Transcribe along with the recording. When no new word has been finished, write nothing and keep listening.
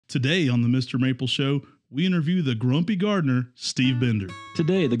Today on the MrMaple Show, we interview the Grumpy Gardner, Steve Bender.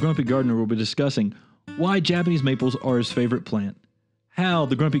 Today, the Grumpy Gardner will be discussing why Japanese maples are his favorite plant, how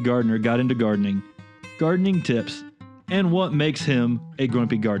the Grumpy Gardner got into gardening, gardening tips, and what makes him a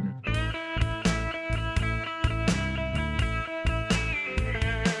Grumpy Gardner.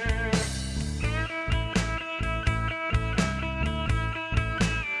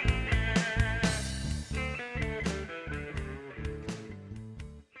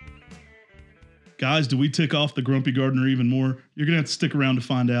 Guys, do we tick off the Grumpy Gardner even more? You're going to have to stick around to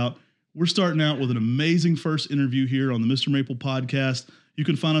find out. We're starting out with an amazing first interview here on the MrMaple podcast. You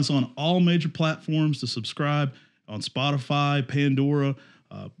can find us on all major platforms to subscribe, on Spotify, Pandora,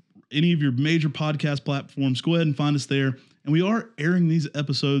 any of your major podcast platforms. Go ahead and find us there. And we are airing these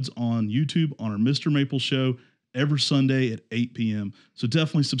episodes on YouTube on our MrMaple Show every Sunday at 8 p.m. So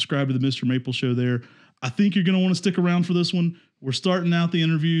definitely subscribe to the MrMaple Show there. I think you're going to want to stick around for this one. We're starting out the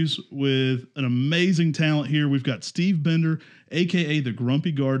interviews with an amazing talent here. We've got Steve Bender, a.k.a. the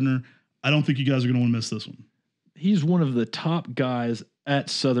Grumpy Gardner. I don't think you guys are going to want to miss this one. He's one of the top guys at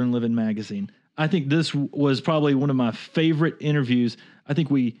Southern Living Magazine. I think this was probably one of my favorite interviews I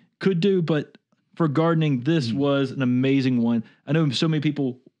think we could do, but for gardening, this was an amazing one. I know so many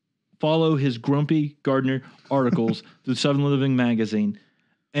people follow his Grumpy Gardner articles through Southern Living Magazine,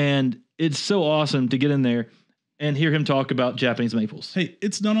 and it's so awesome to get in there and hear him talk about Japanese maples. Hey,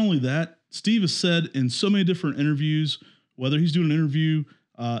 it's not only that. Steve has said in so many different interviews, whether he's doing an interview,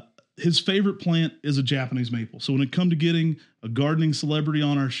 his favorite plant is a Japanese maple. So when it comes to getting a gardening celebrity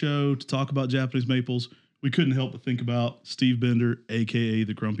on our show to talk about Japanese maples, we couldn't help but think about Steve Bender, a.k.a.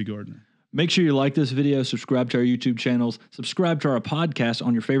 the Grumpy Gardner. Make sure you like this video, subscribe to our YouTube channels, subscribe to our podcast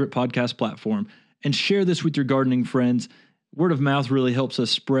on your favorite podcast platform, and share this with your gardening friends. Word of mouth really helps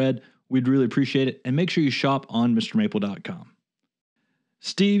us spread. We'd really appreciate it. And make sure you shop on MrMaple.com.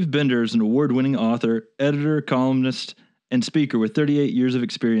 Steve Bender is an award-winning author, editor, columnist, and speaker with 38 years of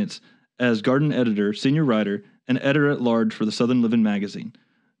experience as garden editor, senior writer, and editor-at-large for the Southern Living Magazine.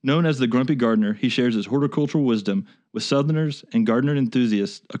 Known as the Grumpy Gardner, he shares his horticultural wisdom with Southerners and gardener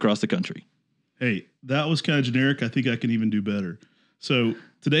enthusiasts across the country. Hey, that was kind of generic. I think I can even do better. So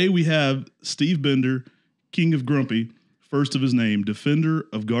today we have Steve Bender, King of Grumpy, first of his name, defender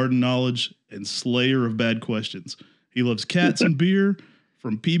of garden knowledge and slayer of bad questions. He loves cats and beer,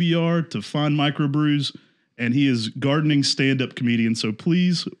 from PBR to fine microbrews, and he is gardening stand-up comedian. So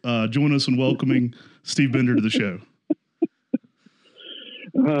please join us in welcoming Steve Bender to the show.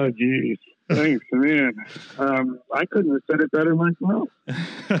 Oh, geez. Thanks, man. I couldn't have said it better myself.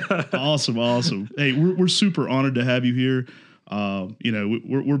 Awesome. Hey, we're super honored to have you here.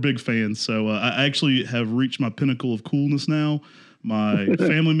 We're big fans. So I actually have reached my pinnacle of coolness now. My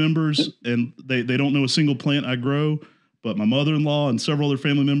family members, and they don't know a single plant I grow, but my mother-in-law and several other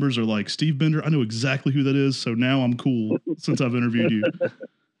family members are like, Steve Bender, I know exactly who that is. So now I'm cool since I've interviewed you.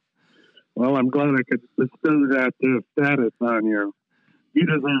 Well, I'm glad I could bestow that status on you. You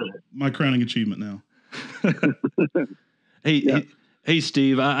deserve it. My crowning achievement now. Hey,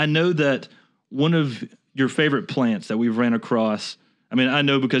 Steve, I know that one of your favorite plants that we've ran across, I mean, I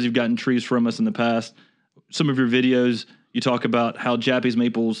know because you've gotten trees from us in the past, some of your videos, you talk about how Japanese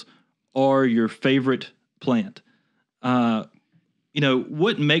maples are your favorite plant.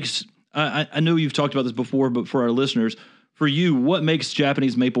 What makes, I know you've talked about this before, but for our listeners, for you, what makes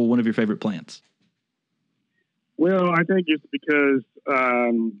Japanese maple one of your favorite plants? Well, I think it's because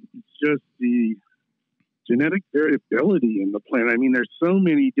it's just the genetic variability in the plant. I mean, there's so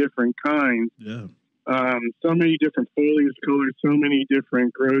many different kinds. Yeah. So many different foliage colors, so many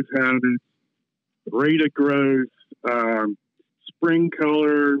different growth habits, rate of growth, spring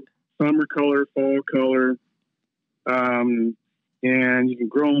color, summer color, fall color. And you can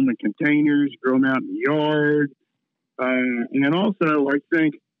grow them in containers, grow them out in the yard. And also, I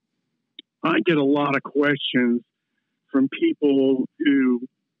think I get a lot of questions from people who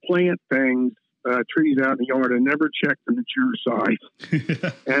plant things, trees out in the yard and never check the mature size.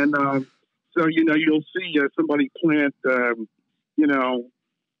 And so, you'll see somebody plant,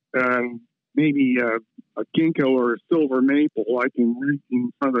 maybe a ginkgo or a silver maple, like in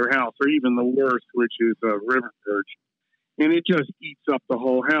front of their house, or even the worst, which is a river birch. And it just eats up the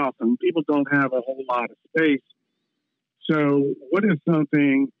whole house, and people don't have a whole lot of space. So what is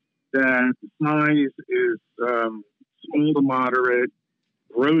something that the size is small to moderate,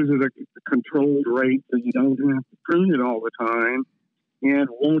 grows at a controlled rate so you don't have to prune it all the time, and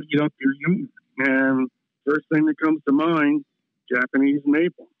won't eat up your yard? And first thing that comes to mind, Japanese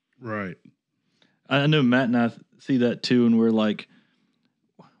maple. Right. I know Matt and I see that too, and we're like,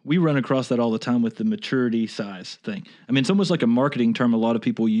 we run across that all the time with the maturity size thing. I mean, it's almost like a marketing term a lot of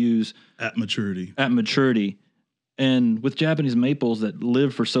people use. At maturity. At maturity. And with Japanese maples that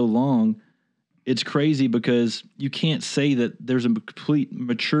live for so long, it's crazy because you can't say that there's a complete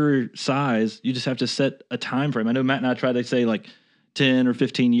mature size. You just have to set a time frame. I know Matt and I try to say like 10 or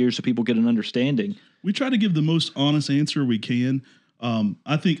 15 years so people get an understanding. We try to give the most honest answer we can.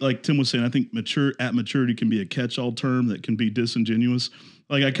 I think, like Tim was saying, I think at maturity can be a catch-all term that can be disingenuous.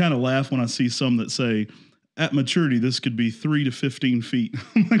 Like, I kind of laugh when I see some that say, at maturity, this could be 3 to 15 feet.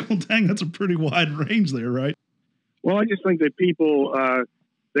 I'm like, well, dang, that's a pretty wide range there, right? Well, I just think that people,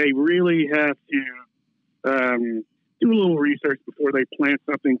 they really have to do a little research before they plant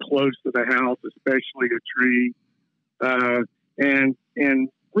something close to the house, especially a tree, and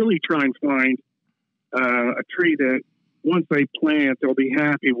really try and find a tree that once they plant, they'll be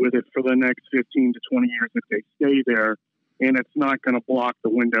happy with it for the next 15 to 20 years if they stay there. And it's not going to block the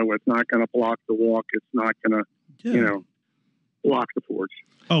window. It's not going to block the walk. It's not going to, block the porch.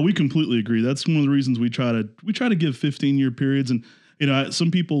 Oh, we completely agree. That's one of the reasons we try to give 15-year periods. And, some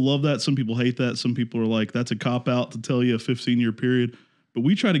people love that. Some people hate that. Some people are like, that's a cop-out to tell you a 15-year period. But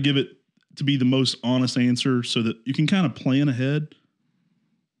we try to give it to be the most honest answer so that you can kind of plan ahead.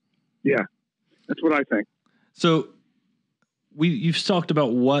 Yeah, that's what I think. So you've talked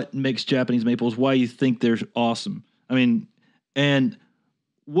about what makes Japanese maples, why you think they're awesome. I mean, and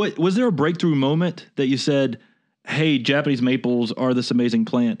what was there a breakthrough moment that you said, hey, Japanese maples are this amazing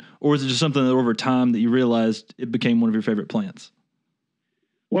plant? Or was it just something that over time that you realized it became one of your favorite plants?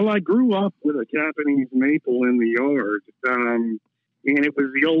 Well, I grew up with a Japanese maple in the yard, and it was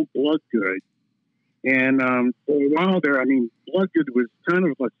the old Bloodgood. And for a while there, I mean, Bloodgood was kind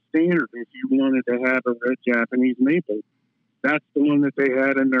of a standard if you wanted to have a red Japanese maple. That's the one that they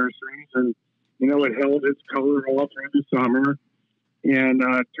had in nurseries, and it held its color all through the summer and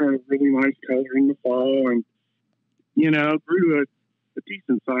turned a really nice color in the fall, and grew a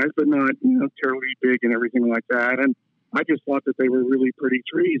decent size, but not terribly big and everything like that. And I just thought that they were really pretty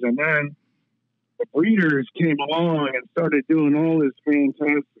trees. And then the breeders came along and started doing all this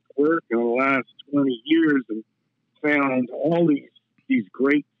fantastic work in the last 20 years and found all these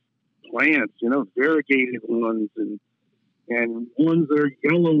great plants, variegated ones and ones that are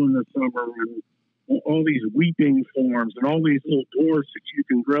yellow in the summer, and all these weeping forms and all these little dwarfs that you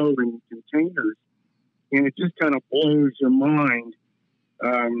can grow in containers. And it just kind of blows your mind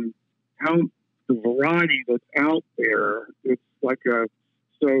how the variety that's out there. It's like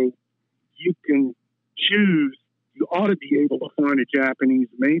so you can choose. You ought to be able to find a Japanese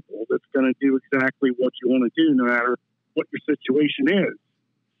maple that's going to do exactly what you want to do, no matter what your situation is.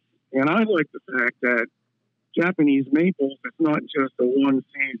 And I like the fact that Japanese maples, it's not just a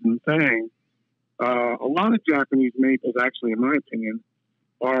one-season thing. A lot of Japanese maples, actually, in my opinion,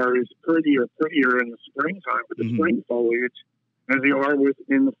 are as prettier in the springtime with the spring foliage as they are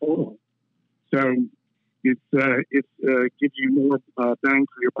in the fall. So it gives you more bang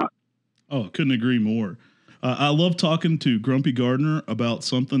for your buck. Oh, couldn't agree more. I love talking to Grumpy Gardner about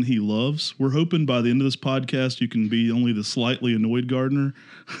something he loves. We're hoping by the end of this podcast, you can be only the slightly annoyed gardener.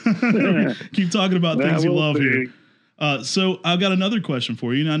 Keep talking about things you love here. So I've got another question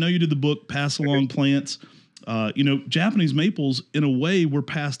for you. I know you did the book Pass Along Plants. Japanese maples, in a way, were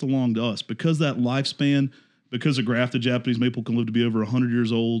passed along to us because that lifespan, because a grafted Japanese maple can live to be over 100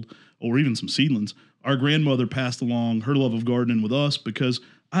 years old, or even some seedlings. Our grandmother passed along her love of gardening with us because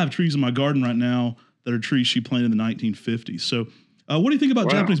I have trees in my garden right now that are trees she planted in the 1950s. So what do you think about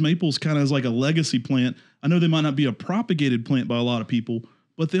Japanese maples kind of as like a legacy plant? I know they might not be a propagated plant by a lot of people,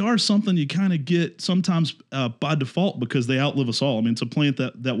 but they are something you kind of get sometimes by default because they outlive us all. I mean, it's a plant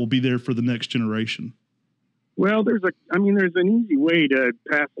that will be there for the next generation. Well, there's an easy way to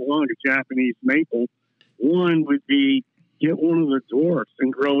pass along a Japanese maple. One would be get one of the dwarfs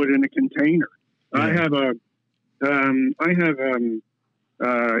and grow it in a container. Yeah. I have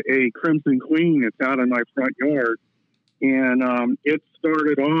a Crimson Queen that's out in my front yard, and it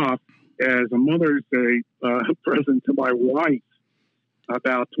started off as a Mother's Day present to my wife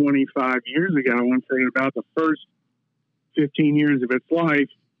about 25 years ago, and for about the first 15 years of its life,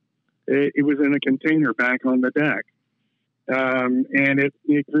 it was in a container back on the deck. And it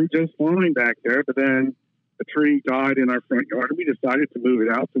grew just fine back there, but then the tree died in our front yard, and we decided to move it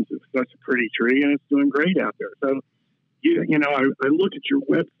out since it's such a pretty tree, and it's doing great out there. So, I look at your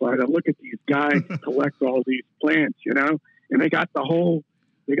website, I look at these guys who collect all these plants, and they got the whole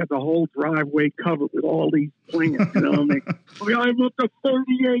driveway covered with all these plants, and I've looked at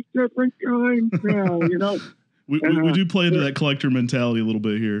 38 different kinds now, We do play into that collector mentality a little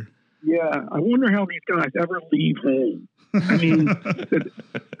bit here. Yeah, I wonder how these guys ever leave home. I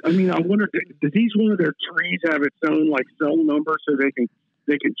wonder, does each one of their trees have its own like cell number so they can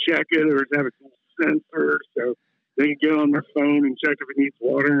check it, or does it have its own sensor so they can get on their phone and check if it needs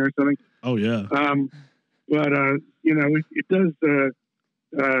watering or something? Oh yeah. It does.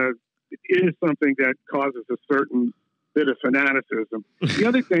 It is something that causes a certain bit of fanaticism. The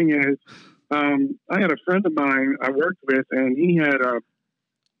other thing is, I had a friend of mine I worked with, and he had a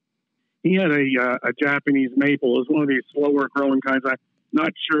Japanese maple. It was one of these slower growing kinds. I'm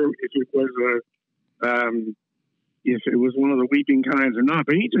not sure if it was one of the weeping kinds or not,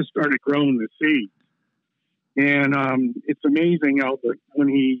 but he just started growing the seeds. And it's amazing how when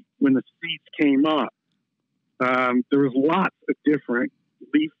the seeds came up, there was lots of different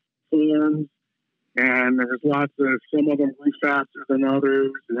leaf forms, and there was lots of, some of them grew faster than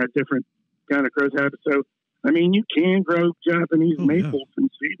others and had different kind of growth habits. So, you can grow Japanese maples from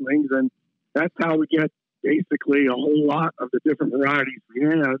seedlings, and that's how we get basically a whole lot of the different varieties we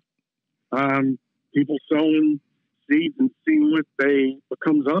have. People sowing seeds and seeing what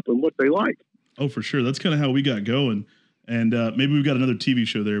comes up and what they like. Oh, for sure. That's kind of how we got going. And maybe we've got another TV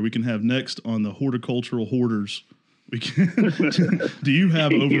show there we can have next on the horticultural hoarders. We can. Do you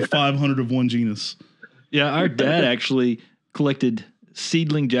have over 500 of one genus? Yeah, our dad actually collected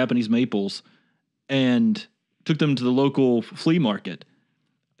seedling Japanese maples and took them to the local flea market.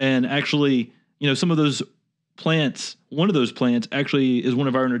 And actually, some of those plants, one of those plants actually is one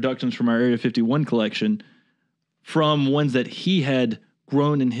of our introductions from our Area 51 collection, from ones that he had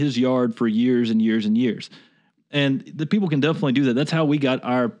grown in his yard for years and years and years. And the people can definitely do that. That's how we got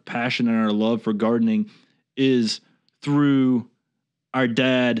our passion and our love for gardening, is through our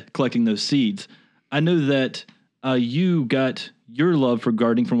dad collecting those seeds. I know that you got your love for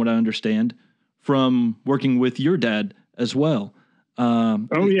gardening, from what I understand, from working with your dad as well. How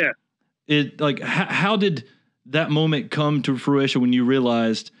did that moment come to fruition when you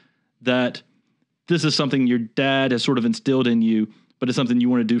realized that this is something your dad has sort of instilled in you, but it's something you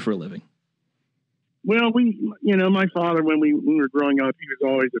want to do for a living? Well, my father, when we were growing up, he was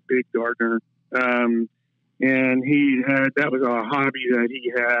always a big gardener. And that was a hobby that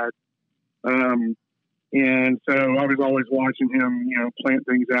he had. And so I was always watching him, plant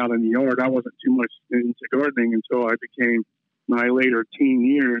things out in the yard. I wasn't too much into gardening until I became my later teen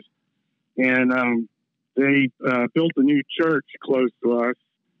years. And they built a new church close to us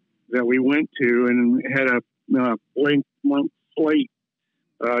that we went to, and had a blank slate,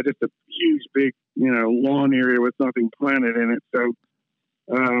 just a huge, big, lawn area with nothing planted in it. So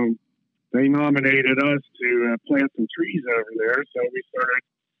they nominated us to plant some trees over there. So we started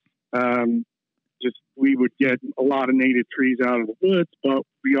we would get a lot of native trees out of the woods, but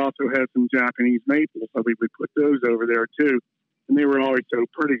we also had some Japanese maples, so we would put those over there too. And they were always so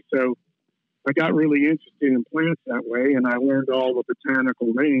pretty. So I got really interested in plants that way, and I learned all the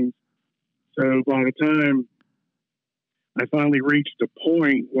botanical names. So by the time I finally reached a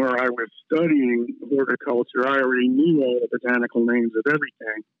point where I was studying horticulture, I already knew all the botanical names of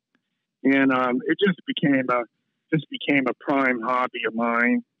everything. And it just became a prime hobby of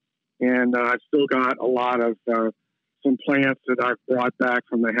mine. And I've still got a lot of some plants that I've brought back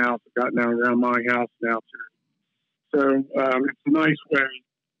from the house. I've got now around my house now too. So it's a nice way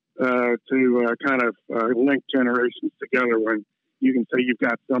to kind of link generations together, when you can say you've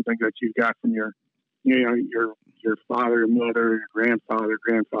got something that you've got from your father, your mother, your grandfather,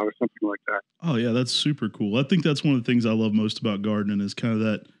 something like that. Oh yeah, that's super cool. I think that's one of the things I love most about gardening, is kind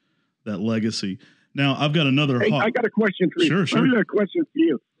of that legacy. Now I've got another. I got a question for you. Sure. I got a question for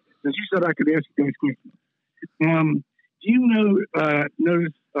you. Since you said I could ask you guys questions, do you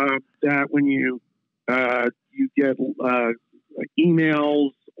notice that when you get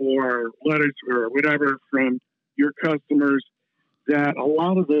emails or letters or whatever from your customers, that a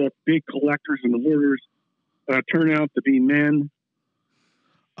lot of the big collectors and hoarders turn out to be men?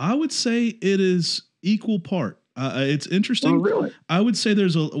 I would say it is equal part. It's interesting. Oh, really? I would say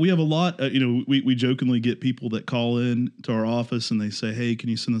we have a lot, we jokingly get people that call in to our office and they say, hey, can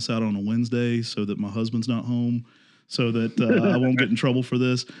you send this out on a Wednesday so that my husband's not home, so that I won't get in trouble for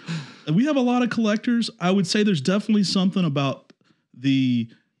this. We have a lot of collectors. I would say there's definitely something about the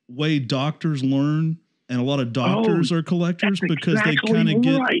way doctors learn, and a lot of doctors are collectors because they kind of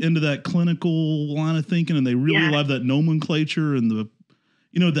get into that clinical line of thinking, and they really love that nomenclature and the,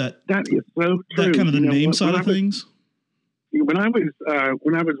 that is so true. That kind of the name side of things. When I was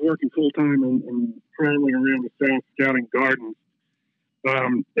working full time and traveling around the South scouting gardens,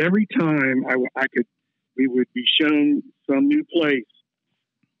 every time we would be shown some new place,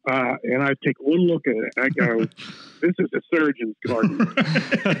 and I'd take one look at it. I go, "This is a surgeon's garden,"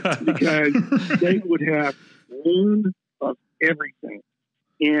 because they would have one everything.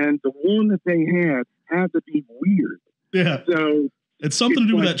 And the one that they had to be weird. Yeah. So it's something to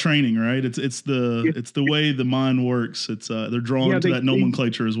do with that training, right? It's the way the mind works. It's they're drawn to that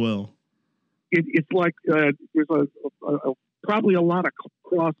nomenclature as well. It's like there's probably a lot of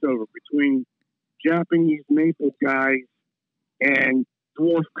crossover between Japanese maple guys and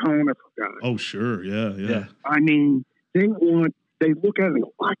dwarf conifer guys. Oh, sure. Yeah. I mean, they look at it and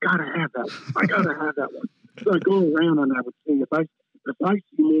go, I gotta have that one. I gotta have that one. So I go around and I would say, if I see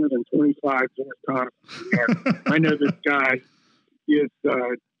more than 25 dwarf conifers, I know this guy is,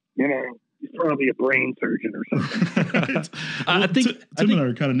 he's probably a brain surgeon or something. I think Tim and I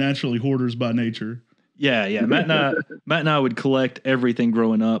are kind of naturally hoarders by nature. Yeah. Matt and I would collect everything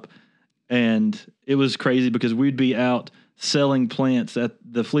growing up, and it was crazy because we'd be out selling plants at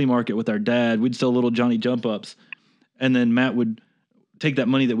the flea market with our dad. We'd sell little Johnny jump ups, and then Matt would take that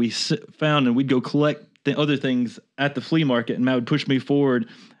money that we found and we'd go collect the other things at the flea market, and Matt would push me forward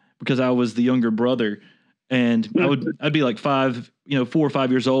because I was the younger brother. And I'd be like 4 or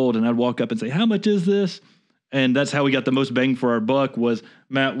 5 years old, and I'd walk up and say, how much is this? And that's how we got the most bang for our buck, was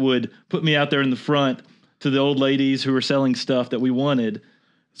Matt would put me out there in the front to the old ladies who were selling stuff that we wanted.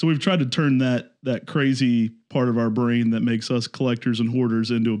 So we've tried to turn that crazy part of our brain that makes us collectors and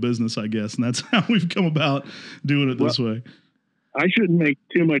hoarders into a business, I guess. And that's how we've come about doing it this way. I shouldn't make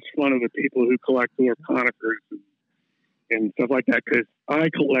too much fun of the people who collect dwarf conifers and stuff like that, because I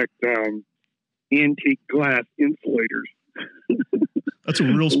collect antique glass insulators. That's a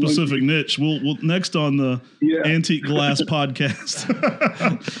real specific niche. We'll next on the antique glass podcast.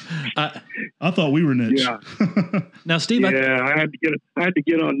 I thought we were niche. Yeah. Now, Steve, I had to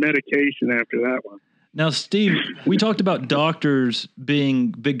get on medication after that one. Now, Steve, we talked about doctors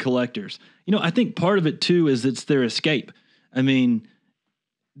being big collectors. I think part of it too is it's their escape. I mean,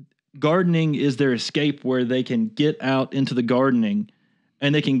 gardening is their escape, where they can get out into the gardening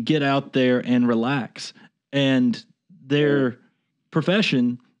and they can get out there and relax. And their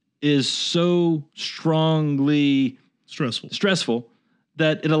profession is so strongly stressful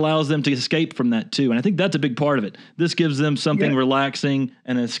that it allows them to escape from that too. And I think that's a big part of it. This gives them something relaxing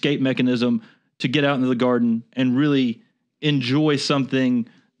and an escape mechanism to get out into the garden and really enjoy something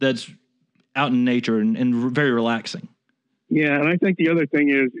that's out in nature and very relaxing. Yeah, and I think the other thing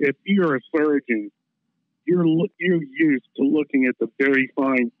is, if you're a surgeon, you're used to looking at the very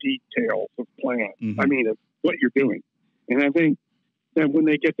fine details of plants. Mm-hmm. I mean, of what you're doing. And I think that when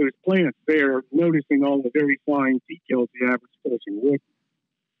they get those plants, they're noticing all the very fine details the average person would.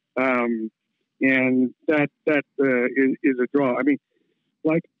 And that is a draw. I mean,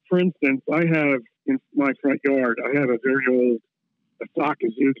 like, for instance, I have in my front yard, I have a very old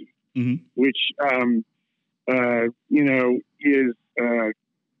Asakazuki, mm-hmm. which is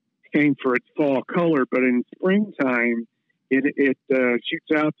famed for its fall color, but in springtime, it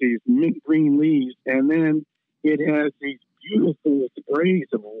shoots out these mint green leaves, and then it has these beautiful sprays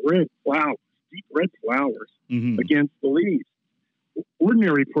of red flowers, deep red flowers, mm-hmm. against the leaves.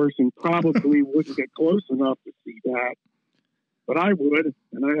 Ordinary person probably wouldn't get close enough to see that, but I would,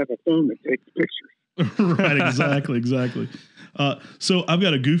 and I have a phone that takes pictures. Right, exactly. So I've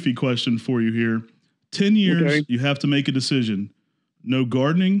got a goofy question for you here. 10 years, okay. You have to make a decision. No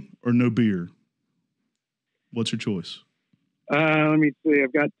gardening or no beer? What's your choice? Let me see.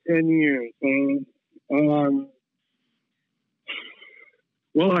 I've got 10 years.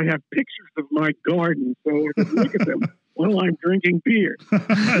 Well, I have pictures of my garden, so I can look at them while I'm drinking beer.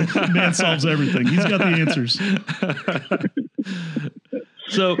 Man solves everything. He's got the answers.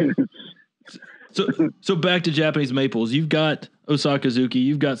 So back to Japanese maples. You've got Osakazuki.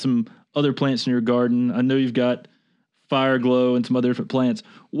 You've got some other plants in your garden. I know you've got Fire Glow and some other different plants.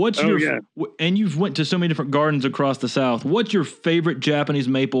 And you've went to so many different gardens across the South. What's your favorite Japanese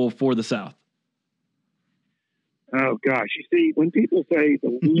maple for the South? Oh gosh, you see, when people say the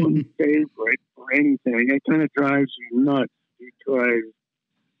one favorite for anything, it kind of drives you nuts, because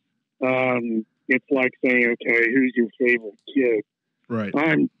it's like saying, okay, who's your favorite kid? Right.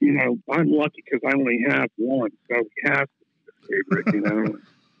 I'm lucky because I only have one, so he has to be the favorite.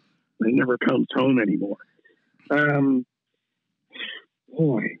 He never comes home anymore.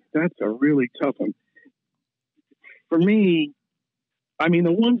 Boy, that's a really tough one. For me, I mean,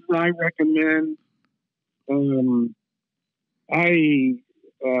 the ones that I recommend, I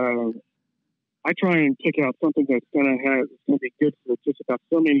try and pick out something that's going to be good for just about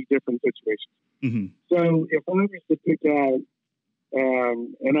so many different situations. Mm-hmm. So if I was to pick out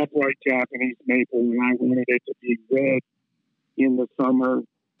an upright Japanese maple, and I wanted it to be red in the summer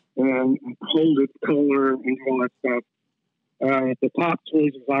and hold its color and all that stuff, the top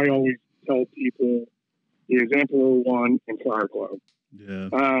choices I always tell people is Emperor One and Fireglow. Yeah.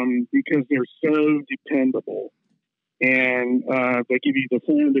 Because they're so dependable, and they give you the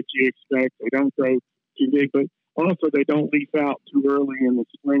form that you expect. They don't grow too big, but also they don't leaf out too early in the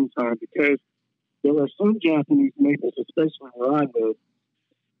springtime, because there are some Japanese maples, especially where I live,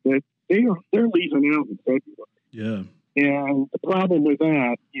 that they're leafing out in February. Yeah. And the problem with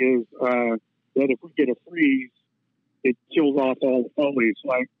that is that if we get a freeze, it kills off all the foliage.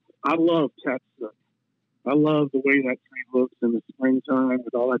 Like, I love Tetsu. I love the way that tree looks in the springtime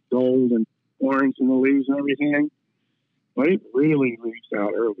with all that gold and orange in the leaves and everything. But it really leaves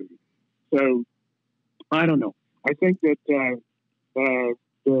out early. So, I don't know. I think that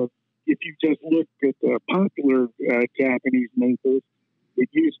if you just look at the popular Japanese maples, it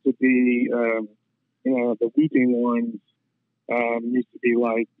used to be, the weeping ones used to be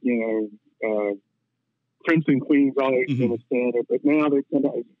like, Prince and Queen's always been a standard. But now they come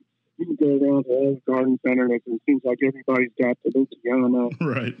out. You can go down to all the garden centers, and it seems like everybody's got Tabukiyama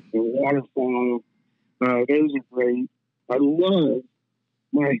right. and Waterfall. Those are great. I love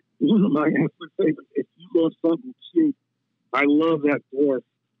one of my absolute favorites. If you love something cheap, I love that dwarf,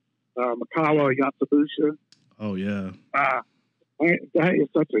 Makawa Yatsubusha. Oh, yeah. That is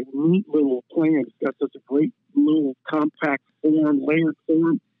such a neat little plant. It's got such a great little compact form, layered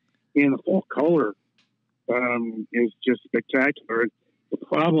form, and the fall color is just spectacular. The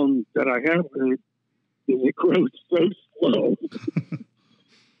problem that I have with it is it grows so slow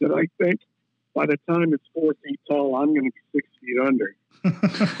that I think by the time it's 4 feet tall, I'm going to be 6 feet under.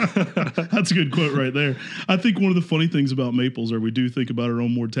 That's a good quote right there. I think one of the funny things about maples are we do think about our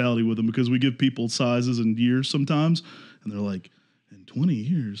own mortality with them, because we give people sizes and years sometimes, and they're like, in 20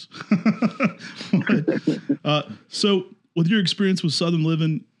 years. So with your experience with Southern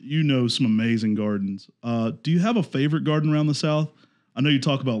living, you know some amazing gardens. Do you have a favorite garden around the South? I know you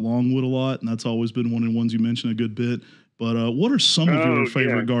talk about Longwood a lot, and that's always been one of the ones you mention a good bit. But what are some of your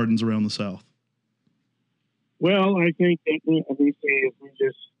favorite gardens around the South? Well, I think that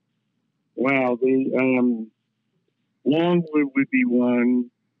Longwood would be one.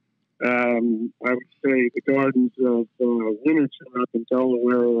 I would say the gardens of Winterton up in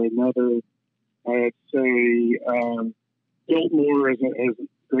Delaware are another. I'd say Biltmore is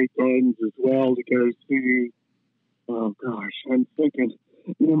great gardens as well to go to. Oh gosh, I'm thinking.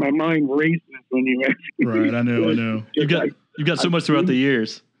 My mind races when you ask me. Right, I know. You've got so much throughout the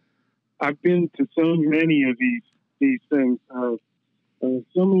years. I've been to so many of these things. So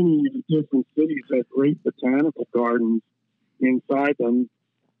many different cities have great botanical gardens inside them.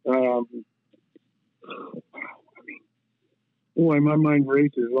 My mind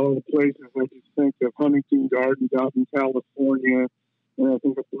races. All the places I just think of Huntington Gardens out in California, and I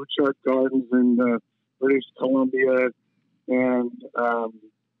think of Burchard Gardens in British Columbia, and that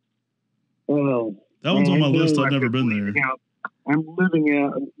one's on my list. I've never been there. I'm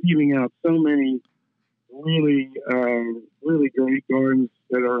leaving out so many really great gardens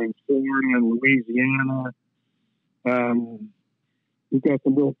that are in Florida and Louisiana. We've got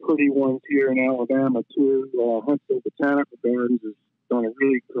some real pretty ones here in Alabama too. Huntsville Botanical Gardens has done a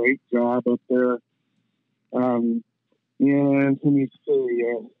really great job up there. And let me see.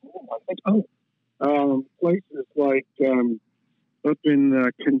 Places like up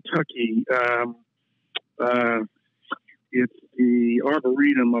in Kentucky. It's the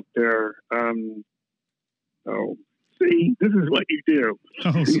Arboretum up there. See, this is what you do.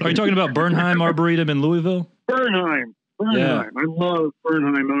 Are you talking about Bernheim Arboretum in Louisville? Bernheim. Yeah. I love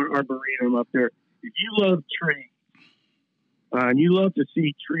Bernheim Arboretum up there. If you love trees, and you love to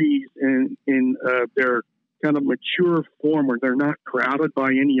see trees in their kind of mature form where they're not crowded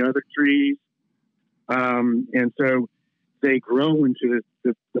by any other trees, and so they grow into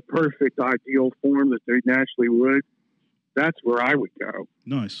the perfect ideal form that they naturally would, that's where I would go.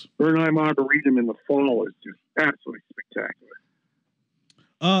 Nice. Bernheim Arboretum in the fall is just absolutely spectacular.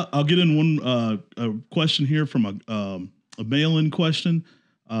 I'll get in one a question here from a mail-in question.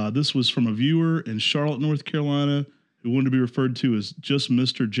 This was from a viewer in Charlotte, North Carolina, who wanted to be referred to as just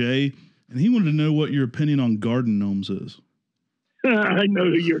Mr. J, and he wanted to know what your opinion on garden gnomes is. I know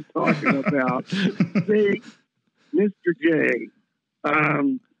who you're talking about. See, Mr. J,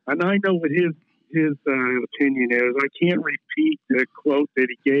 and I know what his opinion is. I can't repeat the quote that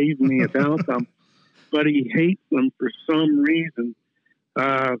he gave me about them, but he hates them for some reason.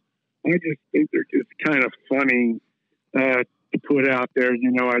 I just think they're just kind of funny to put out there.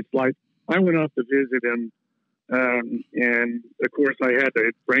 It's like I went up to visit him, and of course I had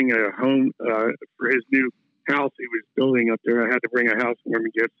to bring a home for his new house he was building up there. I had to bring a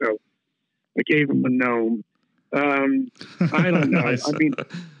housewarming gift, so I gave him a gnome. I don't know. Nice.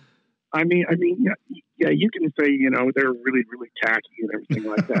 I mean, yeah, you can say, they're really, really tacky and everything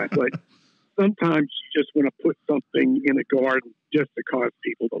like that. But sometimes you just want to put something in a garden just to cause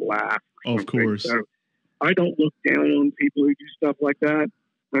people to laugh. Of course. So I don't look down on people who do stuff like that.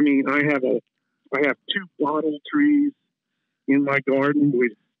 I mean, I have 2 bottle trees in my garden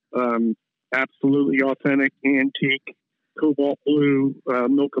with absolutely authentic antique cobalt blue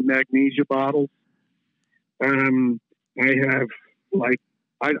milk of magnesia bottles. I have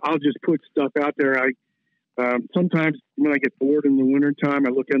I'll just put stuff out there. Sometimes when I get bored in the wintertime, I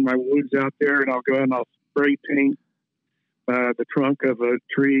look in my woods out there and I'll go and I'll spray paint the trunk of a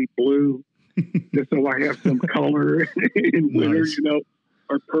tree blue just so I have some color in winter, Nice.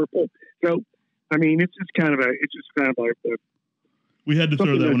 or purple. So, I mean, it's just kind of like We had to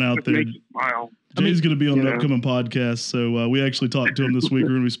throw that one out there. Makes you smile. Jay's going to be on an upcoming podcast, so we actually talked to him this week. We're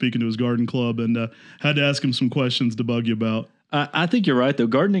going to be speaking to his garden club, and had to ask him some questions to bug you about. I think you're right, though.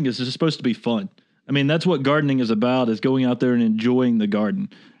 Gardening is just supposed to be fun. I mean, that's what gardening is about, is going out there and enjoying the garden.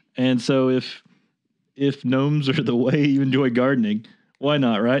 And so if gnomes are the way you enjoy gardening, why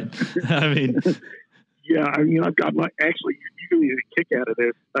not, right? I mean... Yeah, I mean, I've got actually, you're going to get a kick out of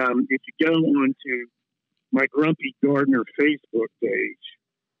this. If you go onto my Grumpy Gardner Facebook page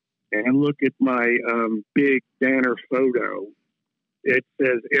and look at my big banner photo, it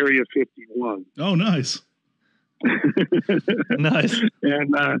says Area 51. Oh, nice. Nice.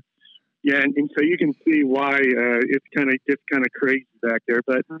 And and so you can see why it's kind of crazy back there.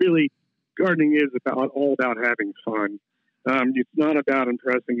 But really, gardening is all about having fun. It's not about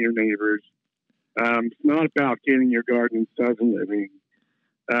impressing your neighbors. It's not about getting your garden dozen living.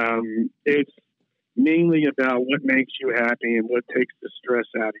 It's mainly about what makes you happy and what takes the stress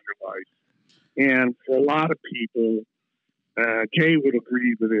out of your life. And for a lot of people, Jay would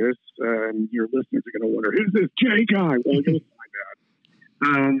agree with this. Your listeners are going to wonder, who's this Jay guy? Well, you'll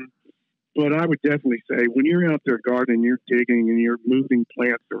find out. But I would definitely say when you're out there gardening, you're digging and you're moving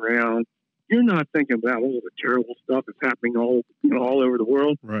plants around, you're not thinking about all the terrible stuff that's happening all over the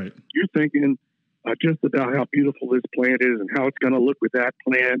world. Right. You're thinking just about how beautiful this plant is and how it's going to look with that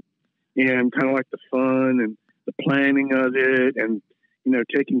plant, and kind of like the fun and the planning of it and,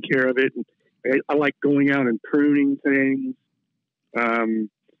 taking care of it. And I like going out and pruning things.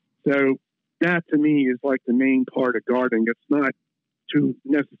 So that to me is like the main part of gardening. It's not to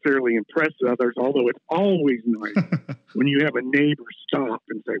necessarily impress others, although it's always nice when you have a neighbor stop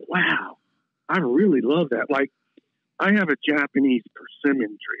and say, wow, I really love that. Like, I have a Japanese persimmon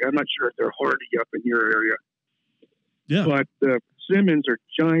tree. I'm not sure if they're hardy up in your area. Yeah. But the persimmons are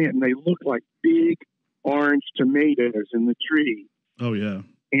giant and they look like big orange tomatoes in the tree. Oh, yeah.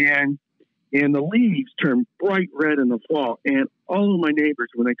 And the leaves turn bright red in the fall. And all of my neighbors,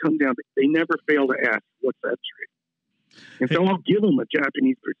 when they come down, they never fail to ask, what's that tree? And so I'll give them a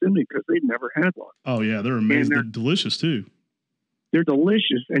Japanese persimmon because they've never had one. Oh, yeah. They're amazing. They're delicious, too. They're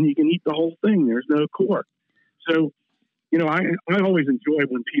delicious, and you can eat the whole thing. There's no core. So, I always enjoy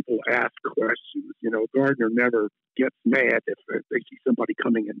when people ask questions. A gardener never gets mad if they see somebody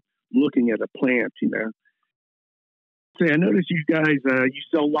coming and looking at a plant, Say, I notice you guys, you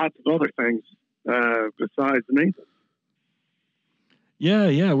sell lots of other things besides the maple.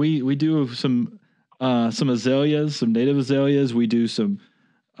 Yeah. We do some azaleas, some native azaleas. We do some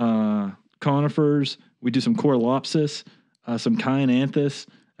conifers. We do some Coreopsis, some Kyananthus.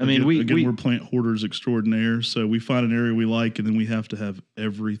 We're plant hoarders extraordinaire. So we find an area we like, and then we have to have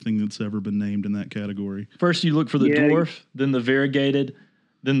everything that's ever been named in that category. First, you look for the dwarf, then the variegated,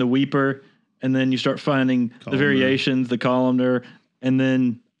 then the weeper, and then you start finding the variations, the columnar, and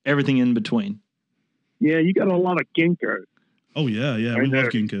then everything in between. Yeah, you got a lot of ginkgos. Oh, yeah. We love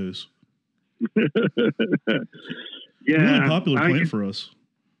ginkgos. Yeah. Really popular plant for us.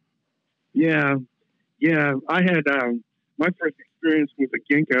 Yeah. I had my first experience with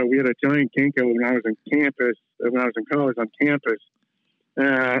a ginkgo. We had a giant ginkgo when I was in college on campus.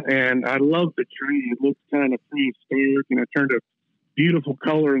 And I loved the tree. It looked kind of prehistoric, and it turned a beautiful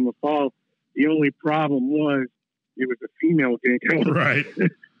color in the fall. The only problem was it was a female ginkgo. Right.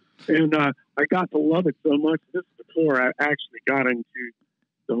 And I got to love it so much. This is before I actually got into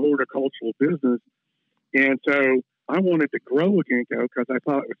the horticultural business. And so I wanted to grow a ginkgo because I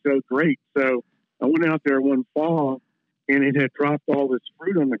thought it was so great. So I went out there one fall, and it had dropped all this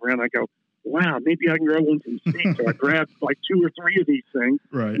fruit on the ground. I go, wow, maybe I can grow one from seed. So I grabbed like 2 or 3 of these things,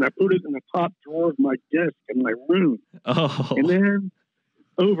 right, and I put it in the top drawer of my desk in my room. Oh. And then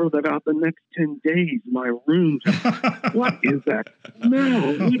over about the next 10 days, my room, what is that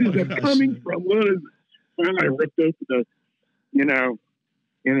smell? What is that coming from? What is it? And I ripped open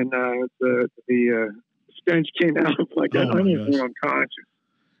the stench came out like I was unconscious.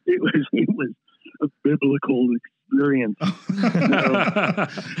 It was a biblical experience.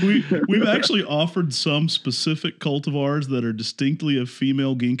 We've actually offered some specific cultivars that are distinctly a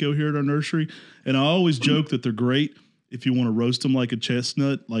female ginkgo here at our nursery, and I always joke that they're great if you want to roast them like a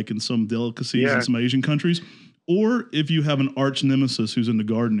chestnut, like in some delicacies in some Asian countries, or if you have an arch nemesis who's into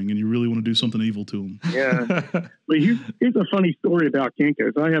gardening and you really want to do something evil to them. Yeah. But here's a funny story about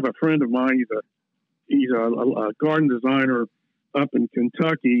ginkgos. I have a friend of mine. He's a garden designer up in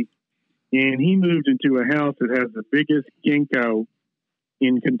Kentucky, and he moved into a house that has the biggest ginkgo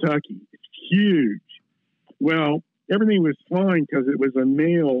in Kentucky. It's huge. Well, everything was fine because it was a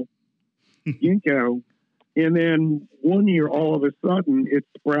male ginkgo. And then one year, all of a sudden, it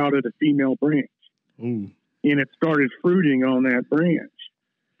sprouted a female branch. Ooh. And it started fruiting on that branch.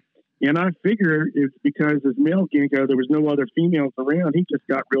 And I figure it's because this male ginkgo, there was no other females around. He just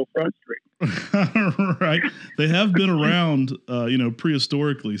got real frustrated. Right. They have been around,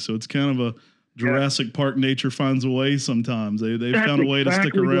 prehistorically. So it's kind of a Jurassic Park nature finds a way sometimes. They've found a way to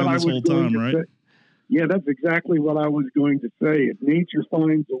stick around this whole time, right? Yeah, that's exactly what I was going to say. If nature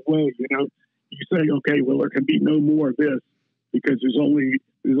finds a way, you say, okay, well, there can be no more of this because there's only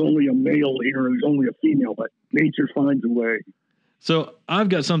a male here, there's only a female, but nature finds a way. So I've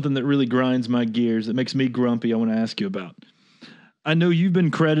got something that really grinds my gears, that makes me grumpy, I want to ask you about. I know you've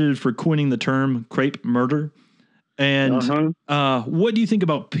been credited for coining the term crepe murder. And what do you think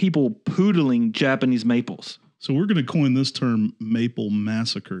about people poodling Japanese maples? So we're going to coin this term maple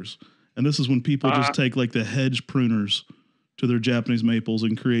massacres. And this is when people just take like the hedge pruners to their Japanese maples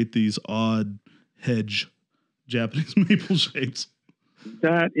and create these odd hedge Japanese maple shapes.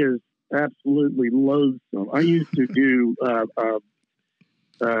 That is absolutely loathsome. I used to do,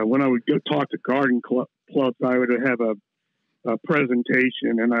 when I would go talk to garden clubs, I would have a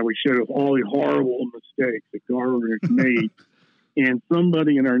presentation and I would show all the horrible mistakes that gardeners made. And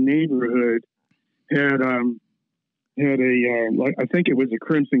somebody in our neighborhood had I think it was a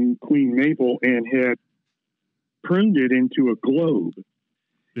Crimson Queen maple and had pruned it into a globe.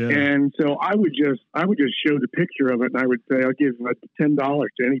 Yeah. And so I would just show the picture of it, and I would say, I'll give $10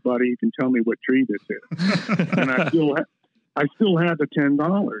 to anybody who can tell me what tree this is. And I still had the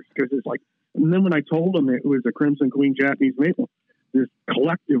 $10 because it's like. And then when I told them it was a Crimson Queen Japanese maple, this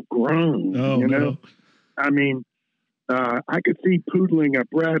collective groan. Oh, you know, no. I mean, I could see poodling a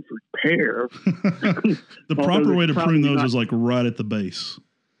Bradford pear. The proper way to prune those is like right at the base,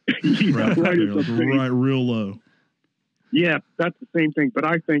 right real low. Yeah, that's the same thing. But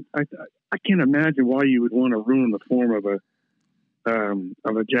I think I can't imagine why you would want to ruin the form of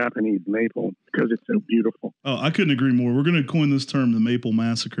a Japanese maple because it's so beautiful. Oh, I couldn't agree more. We're going to coin this term, the maple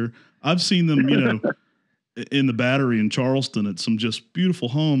massacre. I've seen them, in the Battery in Charleston at some just beautiful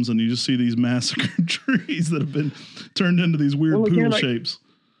homes, and you just see these massacred trees that have been turned into these weird poodle shapes.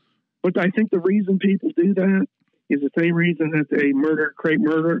 But I think the reason people do that is the same reason that they murdered crepe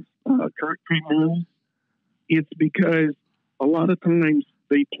murder. It's because a lot of times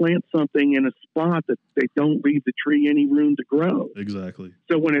they plant something in a spot that they don't leave the tree any room to grow. Exactly.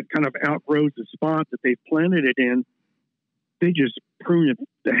 So when it kind of outgrows the spot that they've planted it in, they just prune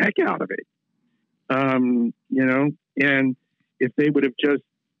the heck out of it. And if they would have just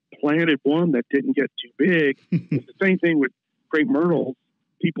planted one that didn't get too big, it's the same thing with crepe myrtles.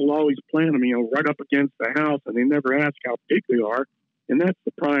 People always plant them, right up against the house, and they never ask how big they are. And that's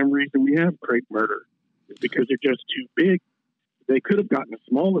the prime reason we have crepe murder, is because they're just too big. They could have gotten a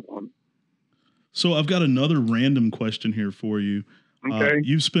smaller one. So I've got another random question here for you. Okay.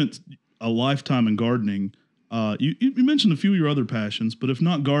 You've spent a lifetime in gardening. You mentioned a few of your other passions, but if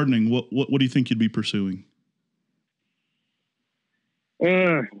not gardening, what do you think you'd be pursuing?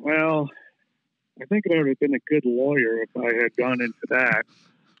 Well, I think I would have been a good lawyer if I had gone into that.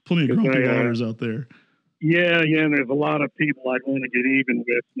 Plenty of grumpy lawyers out there. Yeah, and there's a lot of people I'd want to get even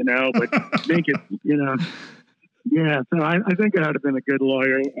with, but make it, Yeah, so I think I would have been a good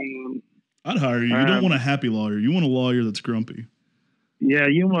lawyer. I'd hire you. You don't want a happy lawyer. You want a lawyer that's grumpy. Yeah,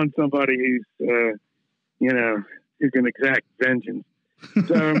 you want somebody who's, who can exact vengeance.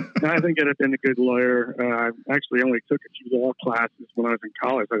 So I think I'd have been a good lawyer. I actually only took a few law classes when I was in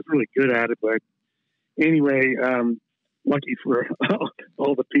college. I was really good at it. But anyway, lucky for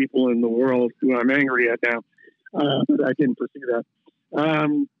all the people in the world who I'm angry at now, but I didn't pursue that.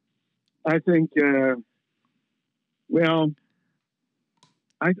 I think...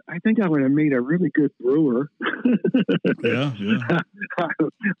 I think I would have made a really good brewer. Yeah. I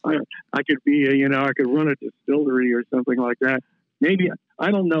could be, I could run a distillery or something like that. Maybe,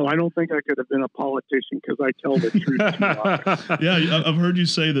 I don't know. I don't think I could have been a politician because I tell the truth too much. Yeah, I've heard you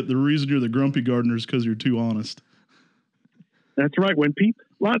say that the reason you're the Grumpy Gardner is because you're too honest. That's right. When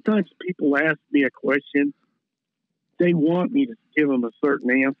lot of times people ask me a question. They want me to give them a certain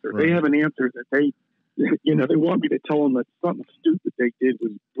answer. Right. They have an answer that they want me to tell them that something stupid they did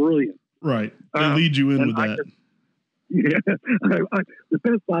was brilliant. Right. They lead you in with that. The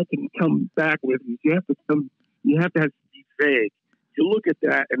best I can come back with is you have to be vague. You look at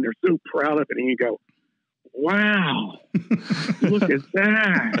that and they're so proud of it and you go, wow, look at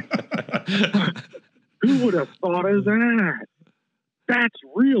that. Who would have thought of that? That's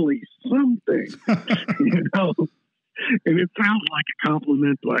really something, you know? And it sounds like a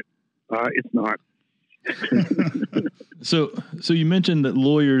compliment, but it's not. So you mentioned that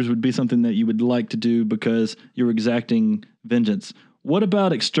lawyers would be something that you would like to do because you're exacting vengeance. What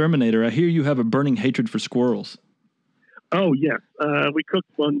about exterminator? I hear you have a burning hatred for squirrels. Oh, yes. We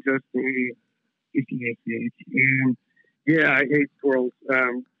cooked one just and yeah, I hate squirrels.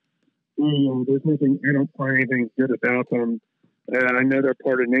 There's nothing, I don't find anything good about them. I know they're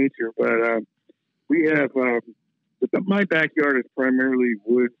part of nature, but we have, my backyard is primarily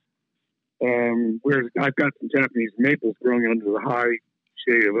woods. Where I've got some Japanese maples growing under the high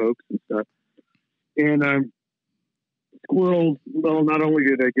shade of oaks and stuff. And squirrels, well, not only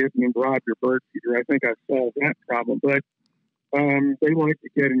do they get me and rob your bird feeder, I think I've solved that problem, but they like to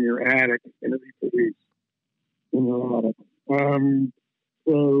get in your attic and reproduce in your attic.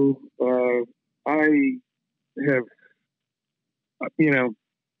 I have, I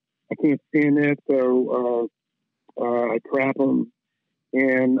can't stand that, so I trap them.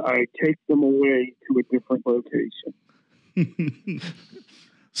 And I take them away to a different location.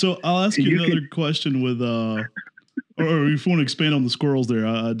 So I'll ask you another question with, or if you want to expand on the squirrels there,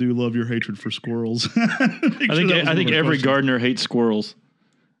 I do love your hatred for squirrels. I think every gardener hates squirrels.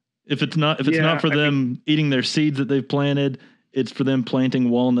 If it's not for them eating their seeds that they've planted, it's for them planting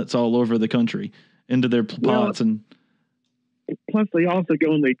walnuts all over the country into their pots. And plus they also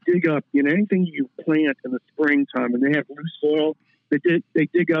go and they dig up, anything you plant in the springtime and they have loose soil, they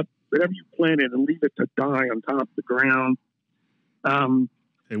dig up whatever you planted and leave it to die on top of the ground.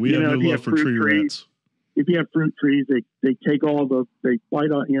 Hey, we have no love for tree rats. If you have fruit trees, they take rob all the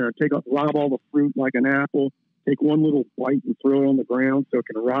fruit like an apple, take one little bite and throw it on the ground so it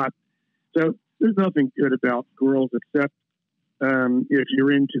can rot. So there's nothing good about squirrels except if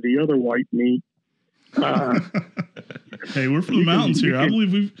you're into the other white meat. Hey, we're from the mountains here.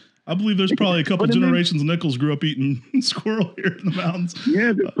 I believe there's probably a couple generations of Nichols grew up eating squirrel here in the mountains.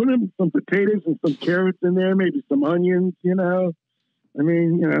 Yeah, put in some potatoes and some carrots in there, maybe some onions, I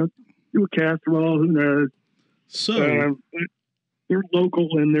mean, do a casserole, who knows? So they're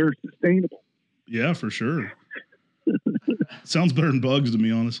local and they're sustainable. Yeah, for sure. Sounds better than bugs to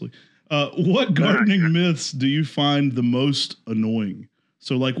me, honestly. What gardening myths do you find the most annoying?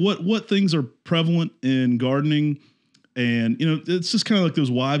 So like what things are prevalent in gardening? And, it's just kind of like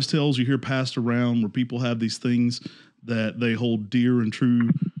those wives' tales you hear passed around where people have these things that they hold dear and true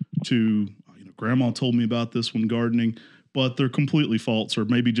to. Grandma told me about this when gardening, but they're completely false or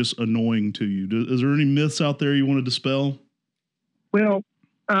maybe just annoying to you. Is there any myths out there you want to dispel? Well,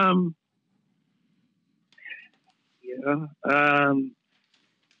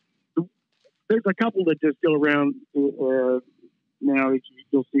 there's a couple that just go around now that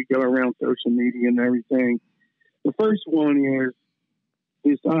you'll see go around social media and everything. The first one is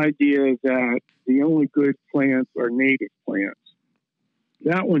this idea that the only good plants are native plants.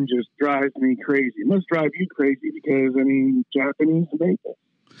 That one just drives me crazy. It must drive you crazy because, Japanese maple.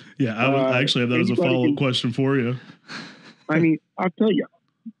 Yeah, I actually have that as a follow-up question for you. I'll tell you,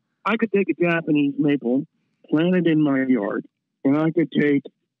 I could take a Japanese maple, plant it in my yard, and I could take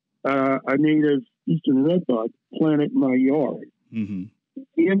a native eastern redbud, plant it in my yard. Mm-hmm. At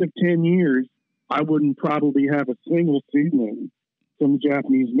the end of 10 years, I wouldn't probably have a single seedling from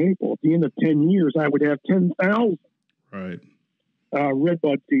Japanese maple. At the end of 10 years, I would have 10,000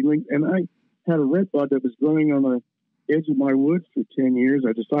 redbud seedlings. And I had a redbud that was growing on the edge of my woods for 10 years.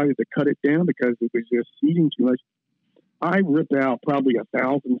 I decided to cut it down because it was just seeding too much. I rip out probably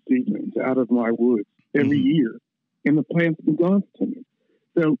 1,000 seedlings out of my woods every year, and the plant's been gone for 10 years.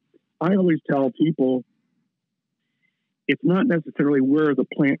 So I always tell people, it's not necessarily where the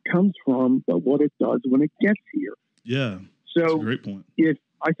plant comes from, but what it does when it gets here. Yeah. So that's a great point. If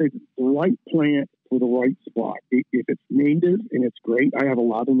I say the right plant for the right spot, if it's native and it's great, I have a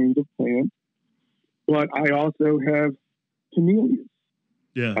lot of native plants, but I also have camellias.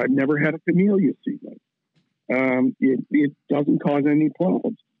 Yeah. I've never had a camellia seedling. It doesn't cause any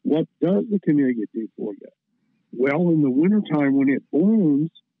problems. What does the camellia do for you? Well, in the wintertime when it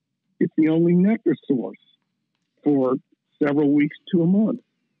blooms, it's the only nectar source for several weeks to a month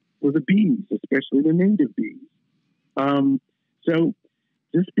for the bees, especially the native bees. So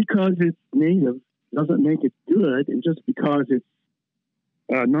just because it's native doesn't make it good, and just because it's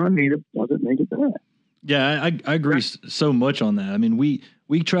non-native doesn't make it bad. Yeah, I agree so much on that. I mean, we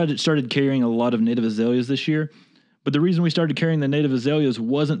started carrying a lot of native azaleas this year, but the reason we started carrying the native azaleas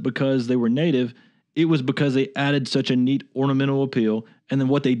wasn't because they were native. It was because they added such a neat ornamental appeal, and then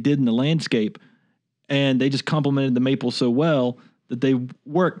what they did in the landscape, and they just complemented the maple so well that they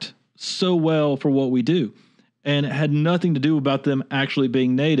worked so well for what we do. And it had nothing to do about them actually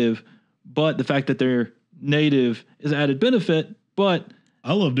being native, but the fact that they're native is added benefit. But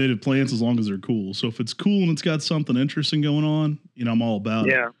I love native plants as long as they're cool. So if it's cool and it's got something interesting going on, I'm all about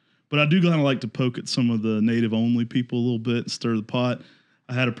it. But I do kind of like to poke at some of the native only people a little bit and stir the pot.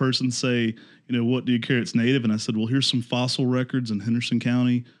 I had a person say, what do you care? It's native. And I said, well, here's some fossil records in Henderson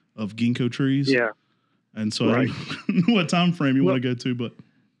County of ginkgo trees. Yeah. And so I don't know what time frame you want to go to, but.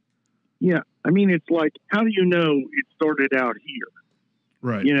 Yeah. I mean, it's like, how do you know it started out here?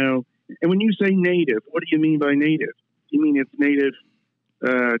 Right. And when you say native, what do you mean by native? You mean it's native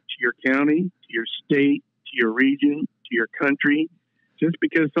to your county, to your state, to your region, to your country? Just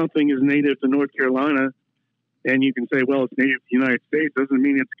because something is native to North Carolina and you can say, well, it's native to the United States, doesn't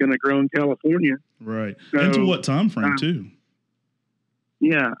mean it's going to grow in California. Right. So, and to what time frame, too?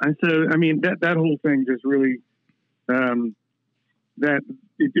 Yeah. And so, I mean, that whole thing just really, that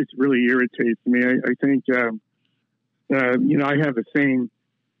it just really irritates me. I think, I have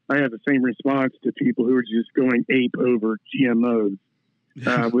the same response to people who are just going ape over GMOs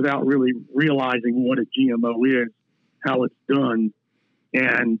without really realizing what a GMO is, how it's done,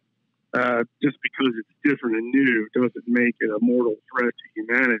 and just because it's different and new doesn't make it a mortal threat to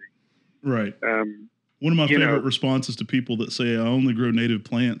humanity. Right. One of my favorite responses to people that say I only grow native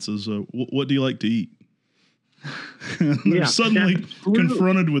plants is, what do you like to eat? They're suddenly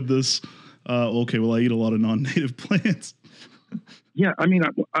confronted with this. Okay, well, I eat a lot of non-native plants. Yeah, I mean,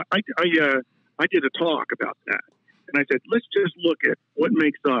 I did a talk about that, and I said, let's just look at what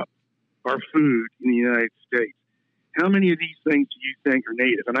makes up our food in the United States. How many of these things do you think are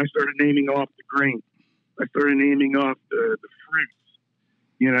native? And I started naming off the grains. I started naming off the fruits.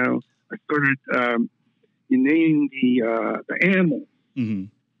 I started naming the animals.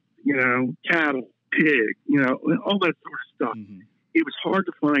 Mm-hmm. Cattle, pig. All that sort of stuff. Mm-hmm. It was hard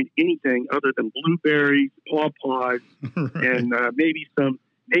to find anything other than blueberries, pawpaws, and maybe some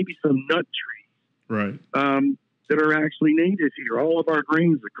nut trees, right? That are actually native here. All of our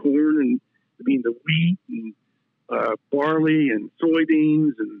grains, the corn and the wheat and barley and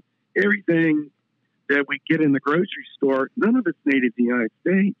soybeans and everything that we get in the grocery store, none of it's native to the United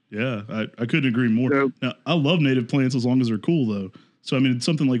States. Yeah, I couldn't agree more. So, now, I love native plants as long as they're cool, though. So, it's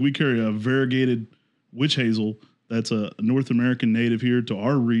something like we carry a variegated witch hazel. That's a North American native here to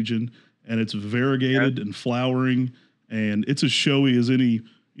our region, and it's variegated and flowering, and it's as showy as any,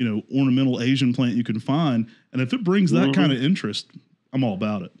 ornamental Asian plant you can find. And if it brings that kind of interest, I'm all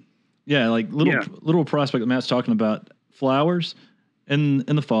about it. Yeah, like little prospect that Matt's talking about, flowers in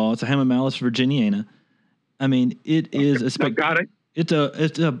the fall. It's a Hamamelis virginiana. It is It's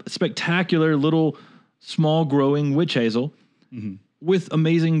a spectacular little small growing witch hazel. Mm-hmm. With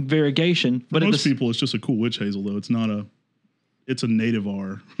amazing variegation. But most people, it's just a cool witch hazel, though. It's a native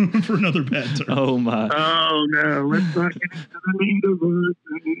R for another bad term. Oh, my. Oh, no. Let's not get into the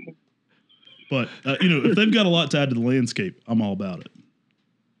native. But, if they've got a lot to add to the landscape, I'm all about it.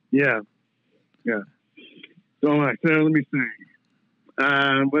 Yeah. Yeah. So let me see.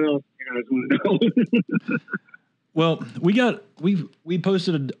 What else do you guys want to know? Well, we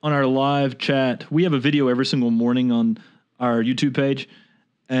posted on our live chat. We have a video every single morning on our YouTube page,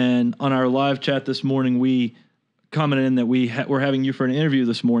 and on our live chat this morning, we commented in that we're having you for an interview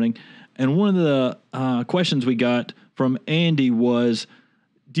this morning, and one of the questions we got from Andy was,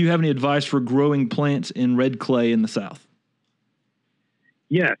 do you have any advice for growing plants in red clay in the South?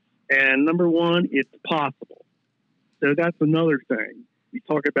 Yes, and number one, it's possible. So that's another thing. We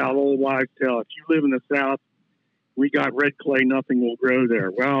talk about old wives' tale. If you live in the South, we got red clay, nothing will grow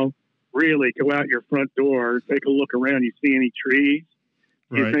there. Well, really, go out your front door, take a look around. You see any trees?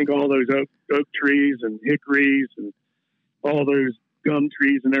 Right. You think all those oak trees and hickories and all those gum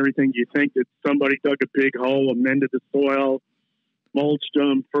trees and everything, you think that somebody dug a big hole, amended the soil, mulched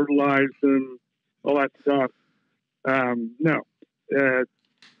them, fertilized them, all that stuff? No.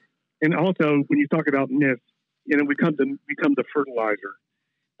 And also, when you talk about myths, we come to fertilizer.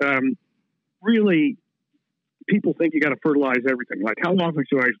 Really, people think you got to fertilize everything. Like, how often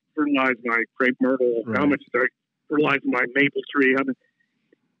should I fertilize my crepe myrtle? Right. How much should I fertilize my maple tree?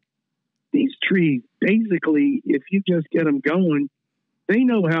 These trees, basically, if you just get them going, they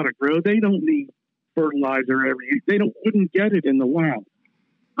know how to grow. They don't need fertilizer wouldn't get it in the wild.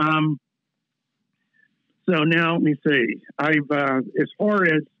 So now let me see. As far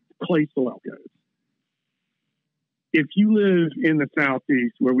as clay soil goes, if you live in the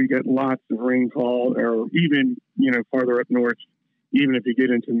Southeast where we get lots of rainfall, or even, farther up north, even if you get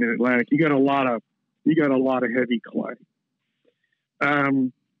into mid-Atlantic, you got a lot of heavy clay.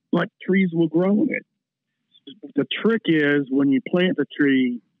 But trees will grow in it. The trick is when you plant the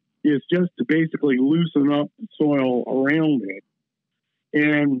tree is just to basically loosen up the soil around it.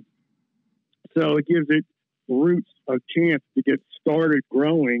 And so it gives it roots a chance to get started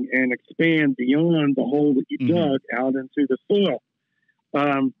growing and expand beyond the hole that you dug out into the soil.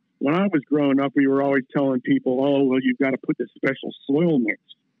 When I was growing up, we were always telling people, oh, well, you've got to put this special soil mix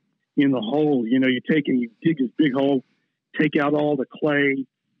in the hole. You dig this big hole, take out all the clay,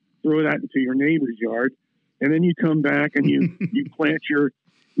 throw that into your neighbor's yard, and then you come back and you plant your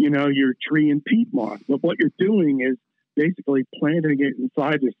tree in peat moss. But what you're doing is basically planting it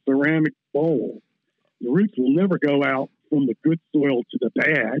inside this ceramic bowl. The roots will never go out from the good soil to the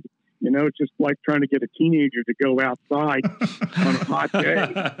bad. It's just like trying to get a teenager to go outside on a hot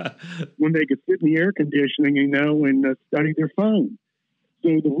day when they could sit in the air conditioning, and study their phone. So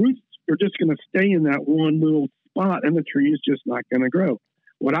the roots are just going to stay in that one little spot, and the tree is just not going to grow.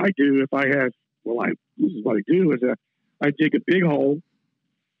 What I do this is what I do is I dig a big hole.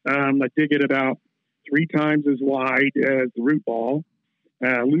 I dig it about 3 times as wide as the root ball,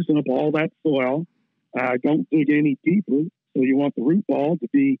 loosen up all that soil. Don't dig any deeper. So you want the root ball to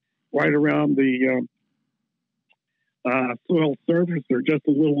be right around the soil surface or just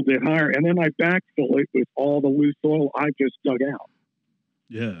a little bit higher. And then I backfill it with all the loose soil I just dug out.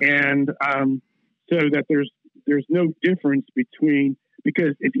 Yeah. And so that there's no difference between,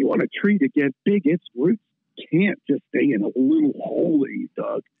 because if you want a tree to get big, its roots can't just stay in a little hole that you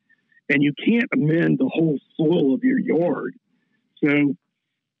dug. And you can't amend the whole soil of your yard. So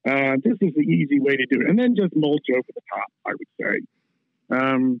this is the easy way to do it. And then just mulch over the top, I would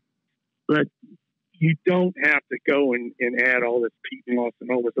say. But you don't have to go and add all this peat moss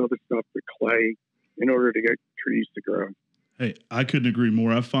and all this other stuff to clay in order to get trees to grow. Hey, I couldn't agree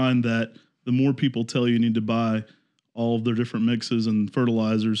more. I find that the more people tell you need to buy all of their different mixes and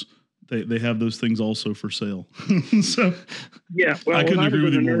fertilizers, they have those things also for sale. So yeah, well, I couldn't agree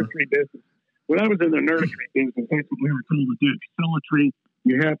with you more. When I was in the nursery business, that's what we were told to do. If you sell a tree,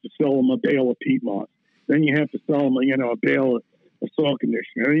 you have to sell them a bale of peat moss. Then you have to sell them, a bale of soil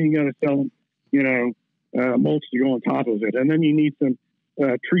conditioner. Then you got to sell them, mulch to go on top of it. And then you need some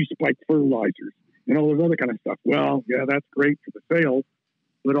tree spike fertilizers and all this other kind of stuff. Well, yeah, that's great for the sales,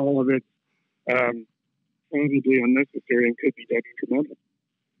 but all of it probably unnecessary and could be detrimental.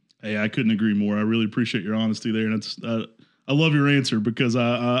 Hey, I couldn't agree more. I really appreciate your honesty there, and it's I love your answer because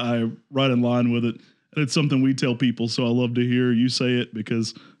I right in line with it, and it's something we tell people. So I love to hear you say it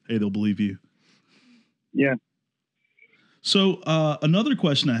because hey, they'll believe you. Yeah. So another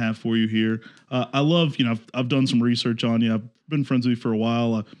question I have for you here. I love, I've done some research on you. I've been friends with you for a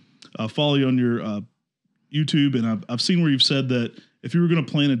while. I follow you on your YouTube, and I've seen where you've said that if you were going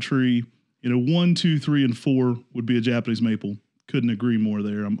to plant a tree, 1, 2, 3, and 4 would be a Japanese maple. Couldn't agree more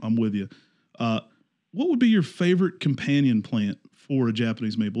there. I'm with you. What would be your favorite companion plant for a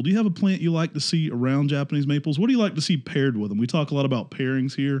Japanese maple? Do you have a plant you like to see around Japanese maples? What do you like to see paired with them? We talk a lot about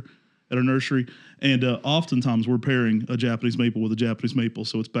pairings here at our nursery, and oftentimes we're pairing a Japanese maple with a Japanese maple,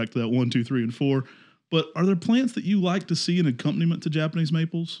 so it's back to that 1, 2, 3, and 4. But are there plants that you like to see in accompaniment to Japanese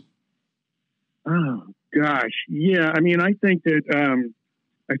maples? Oh gosh, yeah. I mean, I think that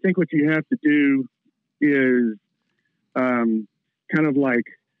I think what you have to do is kind of like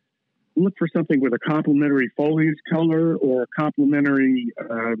look for something with a complementary foliage color or a complementary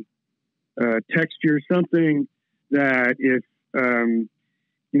texture, something that if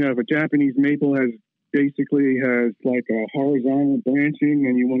if a Japanese maple has like a horizontal branching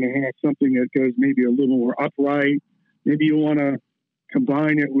and you want to have something that goes maybe a little more upright, maybe you want to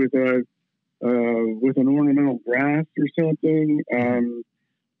combine it with an ornamental grass or something.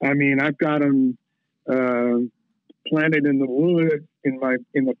 I mean, I've got them planted in the woods in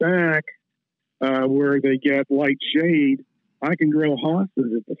the back where they get light shade. I can grow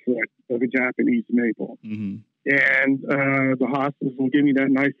hostas at the foot of a Japanese maple. Mm-hmm. And the hostas will give me that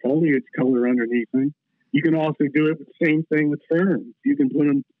nice foliage color underneath them. You can also do it with the same thing with ferns. You can put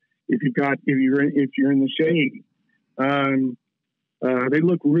them if you're in the shade. They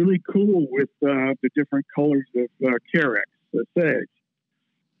look really cool with the different colors of carex, the sedge.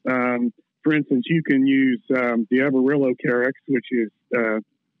 For instance, you can use the Everillo carex, which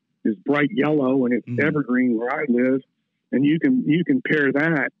is bright yellow and it's evergreen where I live, and you can pair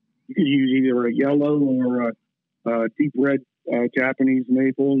that. You can use either a yellow or a deep red Japanese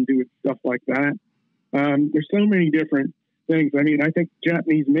maple and do stuff like that. There's so many different things. I mean, I think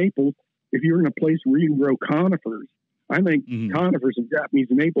Japanese maple, if you're in a place where you can grow conifers, I think conifers and Japanese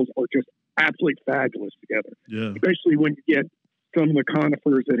maples are just absolutely fabulous together. Yeah. Especially when you get some of the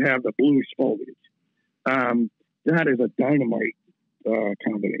conifers that have the bluish foliage. That is a dynamite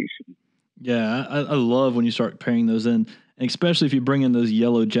combination. Yeah, I love when you start pairing those in, and especially if you bring in those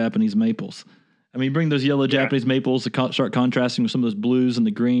yellow Japanese maples. I mean, bring those yellow Japanese maples to start contrasting with some of those blues and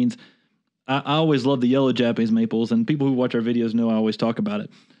the greens. I always love the yellow Japanese maples, and people who watch our videos know I always talk about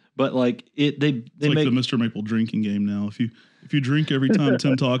it. But like they it's like make the MrMaple drinking game now. If you drink every time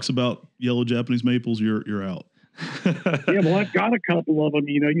Tim talks about yellow Japanese maples, you're out. Yeah, well, I've got a couple of them.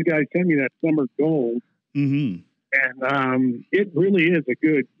 You know, you guys sent me that summer gold, and it really is a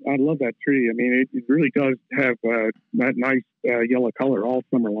good. I love that tree. I mean, it really does have that nice yellow color all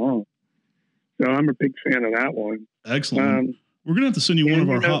summer long. So I'm a big fan of that one. Excellent. We're gonna have to send you one of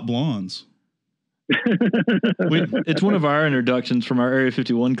our hot blondes. It's one of our introductions from our Area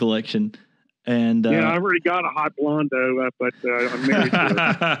 51 collection. And yeah, I've already got a hot blonde though, but I'm married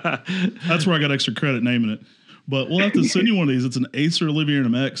to it. That's where I got extra credit naming it. But we'll have to send you one of these. It's an Acer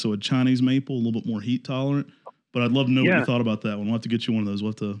Olivianum X, so a Chinese maple, a little bit more heat tolerant. But I'd love to know what you thought about that one. We'll have to get you one of those.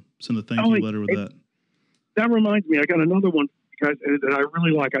 We'll have to send a thank you letter with that. That reminds me, I got another one that I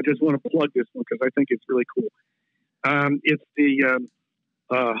really like. I just want to plug this one because I think it's really cool. It's the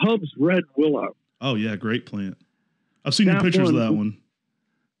Hub's Red Willow. Oh, yeah, great plant. I've seen your pictures of that one.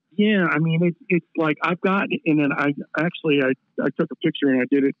 Yeah, I mean, it's like I've got it, and then I took a picture and I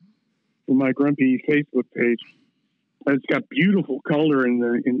did it for my Grumpy Facebook page. And it's got beautiful color in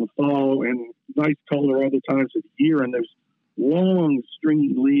the fall and nice color other times of the year, and there's long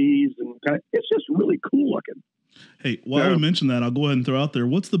stringy leaves, and it's just really cool looking. Hey, while we mention that, I'll go ahead and throw out there,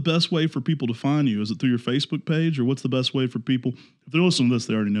 what's the best way for people to find you? Is it through your Facebook page, or what's the best way for people, if they're listening to this,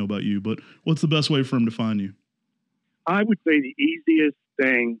 they already know about you, but what's the best way for them to find you? I would say the easiest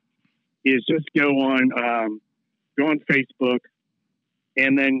thing is just go on Facebook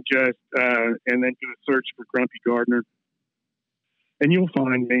and then do a search for Grumpy Gardner, and you'll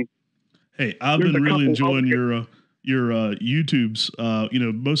find me. Hey, I've been really enjoying your YouTubes,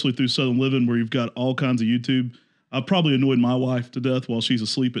 mostly through Southern Living, where you've got all kinds of YouTube. I've probably annoyed my wife to death while she's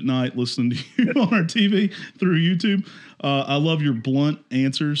asleep at night listening to you on our TV through YouTube. I love your blunt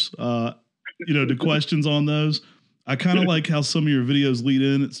answers, to questions on those. I kind of like how some of your videos lead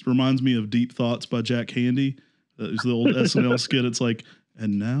in. It reminds me of Deep Thoughts by Jack Handy. It's the old SNL skit. It's like,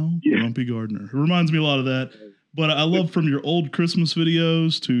 and now Grumpy Gardner. It reminds me a lot of that. But I love from your old Christmas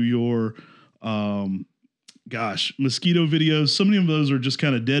videos to your, mosquito videos. So many of those are just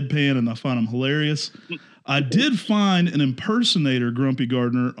kind of deadpan, and I find them hilarious. I did find an impersonator, Grumpy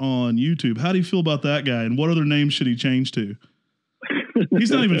Gardner, on YouTube. How do you feel about that guy, and what other name should he change to? He's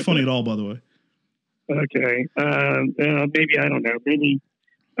not even funny at all, by the way. Okay. Maybe, I don't know. Maybe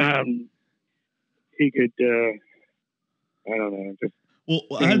he could, I don't know. Well,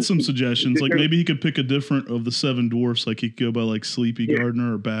 I had some suggestions. Like maybe he could pick a different of the seven dwarfs. Like he could go by like Sleepy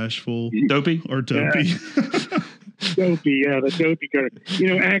Gardner or Bashful. Dopey? Or Dopey. Yeah. Dopey, the Dopey Gardner.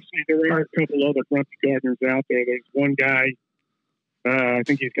 Actually, there are a couple other Grumpy Gardners out there. There's one guy, I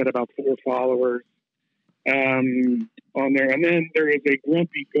think he's got about 4 followers on there. And then there is a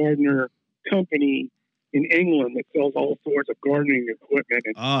Grumpy Gardner company in England that sells all sorts of gardening equipment.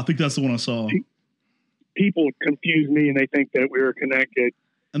 And I think that's the one I saw. People confuse me and they think that we were connected.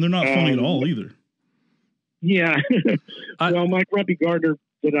 And they're not funny at all either. Yeah. Well, my Grumpy Gardner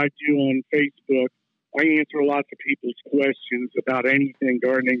that I do on Facebook, I answer lots of people's questions about anything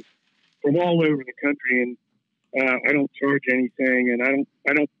gardening from all over the country, and I don't charge anything, and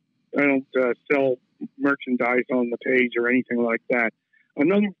I don't sell merchandise on the page or anything like that.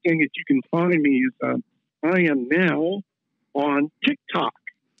 Another thing that you can find me is I am now on TikTok.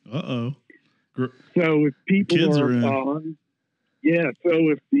 Uh-oh. So if people kids are in. on,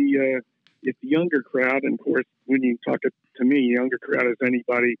 so if the younger crowd, and of course when you talk to me, younger crowd is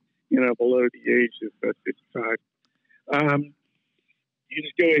anybody below the age of 55. You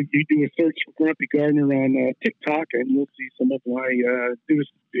just go and you do a search for Grumpy Gardner on TikTok, and you'll see some of my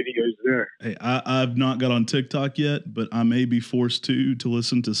newest videos there. Hey, I've not got on TikTok yet, but I may be forced to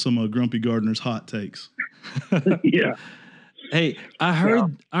listen to some of Grumpy Gardner's hot takes. Yeah. Hey, I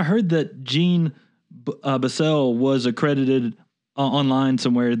heard that Gene Bassell was accredited online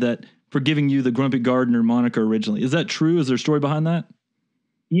somewhere that for giving you the Grumpy Gardner moniker originally. Is that true? Is there a story behind that?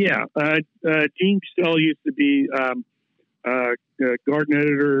 Yeah. Gene Bassell used to be garden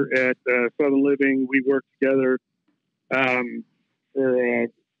editor at Southern Living. We worked together for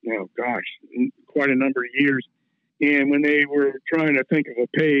quite a number of years. And when they were trying to think of a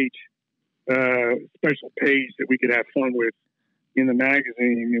page, special page that we could have fun with in the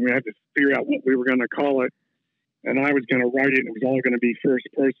magazine, and we had to figure out what we were going to call it. And I was going to write it, and it was all going to be first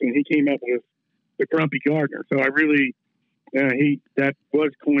person. He came up with the Grumpy Gardner. So I really, that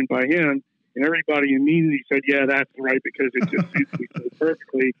was coined by him. And everybody immediately said, yeah, that's right, because it just suits me so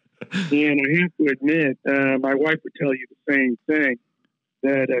perfectly. And I have to admit, my wife would tell you the same thing,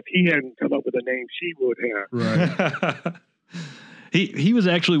 that if he hadn't come up with a name, she would have. Right. He was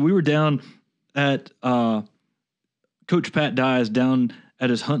actually, we were down at Coach Pat Dye's down at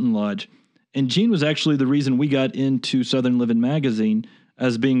his hunting lodge. And Gene was actually the reason we got into Southern Living magazine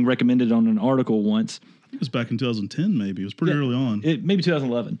as being recommended on an article once. I think it was back in 2010, maybe. It was pretty early on. Maybe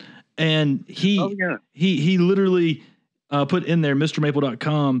 2011. And he literally put in there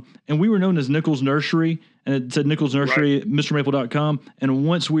MrMaple.com, and we were known as Nichols Nursery, and it said Nichols Nursery at MrMaple.com. And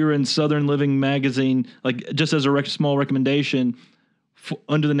once we were in Southern Living magazine, like just as a small recommendation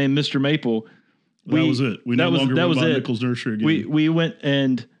under the name Mr. Maple, that was it. We no longer went by Nichols Nursery again. We went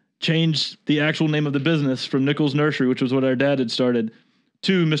and changed the actual name of the business from Nichols Nursery, which was what our dad had started,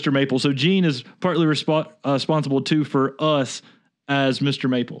 to Mr. Maple. So Gene is partly responsible too for us as Mr.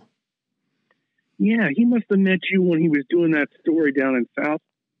 Maple. Yeah, he must have met you when he was doing that story down in South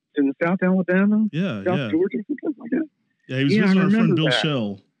Alabama. Yeah, South Georgia, something like that. Yeah, he was visiting our friend Bill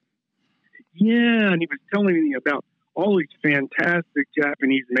Shell. Yeah, and he was telling me about all these fantastic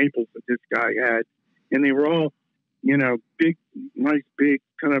Japanese maples that this guy had, and they were all, big, nice, big,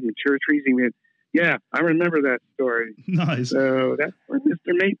 kind of mature trees. He went, yeah, I remember that story. Nice. So that's where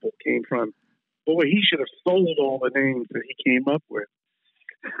Mr. Maple came from. Boy, he should have sold all the names that he came up with.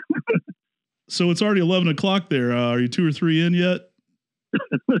 So it's already 11 o'clock there. Are you 2 or 3 in yet?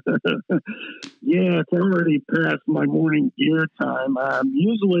 Yeah, it's already past my morning gear time.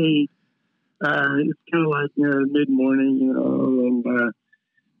 Usually it's kind of like mid-morning,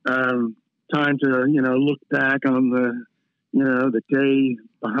 and time to, look back on the day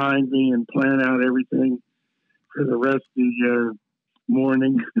behind me and plan out everything for the rest of the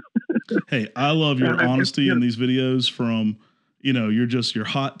morning. Hey, I love your honesty in these videos from, your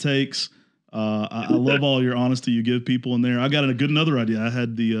hot takes. I love all your honesty you give people in there. I got another idea. I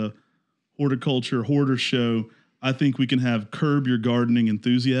had the horticulture hoarder show. I think we can have Curb Your Gardening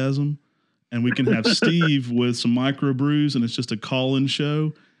Enthusiasm, and we can have Steve with some microbrews, and it's just a call-in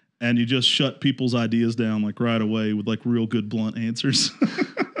show, and you just shut people's ideas down like right away with like real good blunt answers.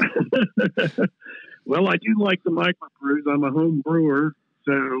 Well, I do like the microbrews. I'm a home brewer,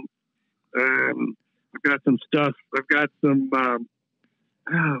 so I've got some stuff. I've got some.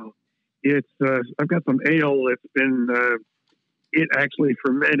 I've got some ale that's been. It actually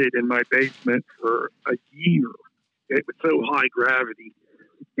fermented in my basement for a year. It was so high gravity,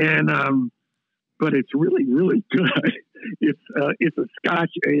 and but it's really, really good. It's a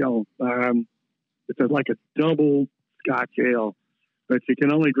Scotch ale. It's like a double Scotch ale, but you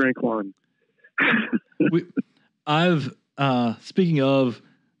can only drink one. Speaking of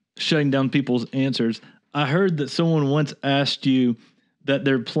shutting down people's answers, I heard that someone once asked you that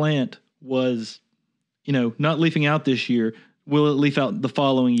their plant was, not leafing out this year. Will it leaf out the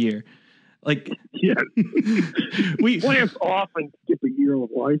following year? Like, yeah, plants often skip a year of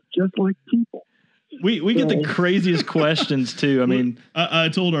life, just like people. We get the craziest questions too. I mean, I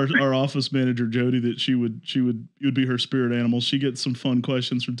told our office manager Jody that you would be her spirit animal. She gets some fun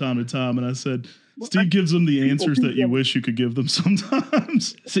questions from time to time, and I said, Steve gives them the answers that you wish you could give them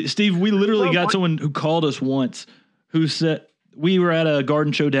sometimes. See, Steve, we literally got someone who called us once who said we were at a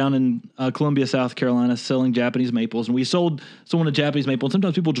garden show down in Columbia, South Carolina, selling Japanese maples, and we sold someone a Japanese maple. And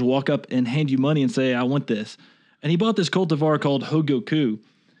sometimes people just walk up and hand you money and say, "I want this," and he bought this cultivar called Hogoku.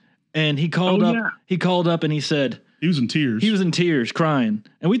 And he called up. Yeah. He called up and he said he was in tears. He was in tears, crying,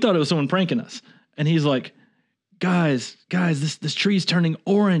 and we thought it was someone pranking us. And he's like, "Guys, this tree's turning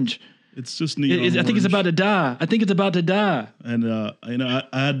orange. It's just neat. I think it's about to die. I think it's about to die." And I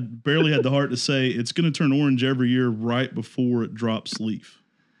had barely had the heart to say it's going to turn orange every year right before it drops leaf.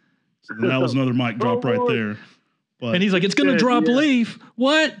 So that was another mic drop right there. But and he's like, "It's going to drop leaf.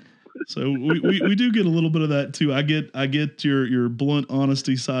 What?" So we do get a little bit of that too. I get your blunt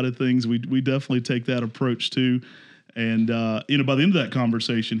honesty side of things. We definitely take that approach too. And by the end of that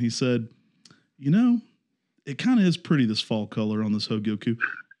conversation, he said, it kind of is pretty, this fall color on this Hogoku.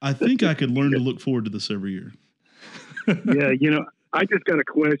 I think I could learn to look forward to this every year. Yeah, I just got a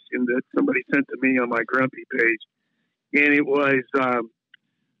question that somebody sent to me on my Grumpy page, and it was,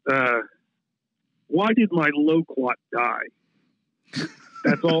 why did my loquat die?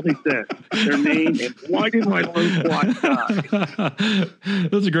 That's all they said. Their name and why did my low plot die?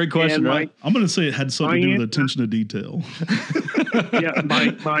 That's a great question, right? I'm going to say it had something to do with attention to detail. Yeah,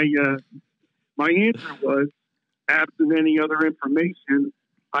 my answer was, absent any other information,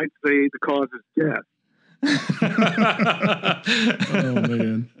 I'd say the cause is death. Oh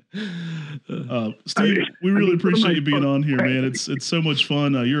man, Steve, we really appreciate you being on here, man. It's so much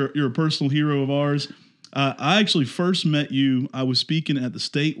fun. You're a personal hero of ours. I actually first met you. I was speaking at the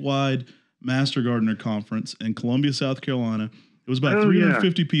statewide Master Gardener Conference in Columbia, South Carolina. It was about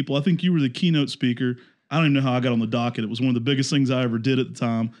 350 people. I think you were the keynote speaker. I don't even know how I got on the docket. It was one of the biggest things I ever did at the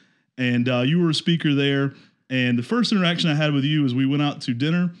time. And you were a speaker there. And the first interaction I had with you is we went out to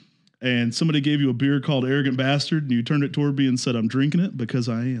dinner and somebody gave you a beer called Arrogant Bastard, and you turned it toward me and said, "I'm drinking it because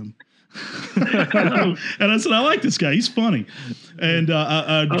I am." And I said, "I like this guy. He's funny." And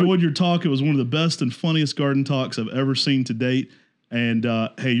I enjoyed your talk. It was one of the best and funniest garden talks I've ever seen to date. And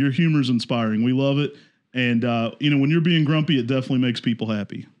hey, your humor is inspiring. We love it. And when you're being grumpy, it definitely makes people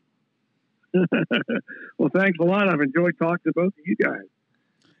happy. Well, thanks a lot. I've enjoyed talking to both of you guys.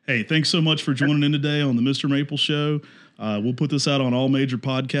 Hey, thanks so much for joining in today on the MrMaple Show. We'll put this out on all major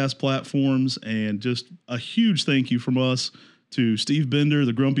podcast platforms, and just a huge thank you from us to Steve Bender,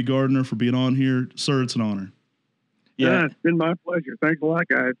 the Grumpy Gardner, for being on here. Sir, it's an honor. Yeah, it's been my pleasure. Thanks a lot,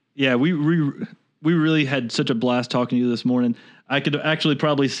 guys. Yeah, we really had such a blast talking to you this morning. I could actually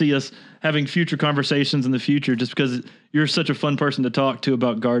probably see us having future conversations in the future just because you're such a fun person to talk to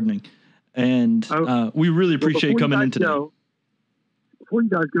about gardening. And we really appreciate you coming in today. Before you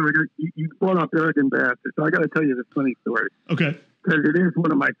guys go, you brought up Arrogant Bastard, so I got to tell you this funny story. Okay. Because it is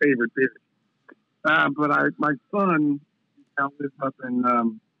one of my favorite beers. But my son now lives up in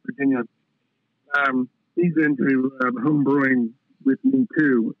Virginia. He's into home brewing with me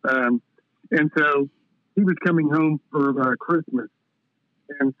too, and so he was coming home for Christmas,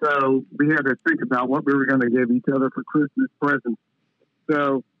 and so we had to think about what we were going to give each other for Christmas presents.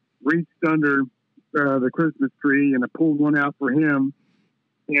 So reached under the Christmas tree and I pulled one out for him.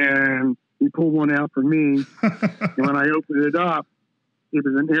 And he pulled one out for me. And when I opened it up, it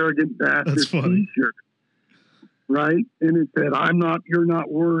was an Arrogant Bastard T-shirt, right? And it said, "You're not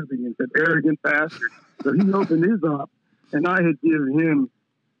worthy." It said, "Arrogant Bastard." So he opened his up, and I had given him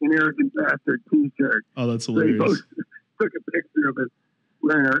an Arrogant Bastard T-shirt. Oh, that's hilarious. So he both took a picture of us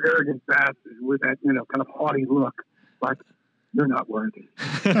wearing our Arrogant Bastard with that, kind of haughty look, like, "You're not worthy."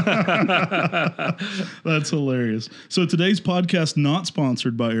 That's hilarious. So today's podcast not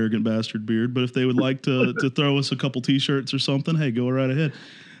sponsored by Arrogant Bastard Beard, but if they would like to throw us a couple T-shirts or something, hey, go right ahead.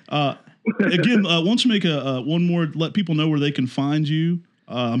 Again, why don't you make one more? Let people know where they can find you.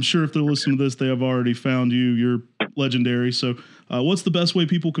 I'm sure if they're listening to this, they have already found you. You're legendary. So, what's the best way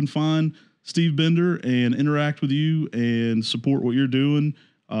people can find Steve Bender and interact with you and support what you're doing?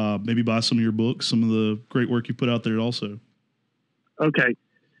 Maybe buy some of your books, some of the great work you put out there also. Okay.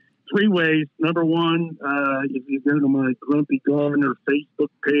 3 ways. Number one, if you go to my Grumpy Gardner Facebook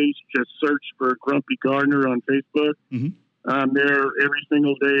page, just search for Grumpy Gardner on Facebook. Mm-hmm. I'm there every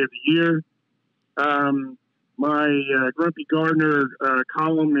single day of the year. My Grumpy Gardner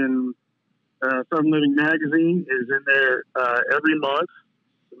column in Southern Living Magazine is in there every month.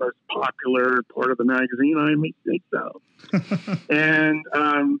 The most popular part of the magazine, I may think so. And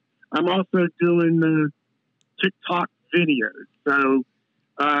I'm also doing the TikTok videos. So,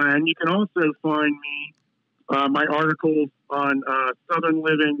 and you can also find me, my articles on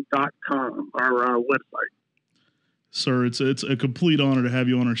southernliving.com, our website. Sir, it's a complete honor to have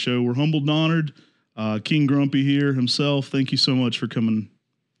you on our show. We're humbled and honored. King Grumpy here himself. Thank you so much for coming.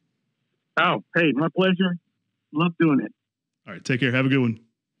 Oh, hey, my pleasure. Love doing it. All right. Take care. Have a good one.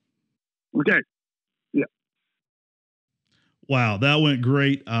 Okay. Yeah. Wow. That went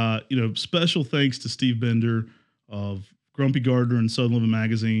great. Special thanks to Steve Bender of Grumpy Gardner and Southern Living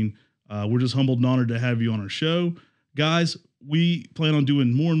Magazine. We're just humbled and honored to have you on our show. Guys, we plan on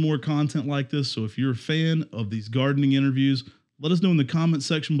doing more and more content like this. So if you're a fan of these gardening interviews, let us know in the comment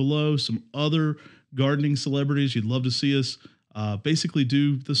section below some other gardening celebrities you'd love to see us basically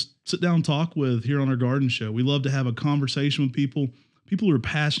do this sit down talk with here on our garden show. We love to have a conversation with people who are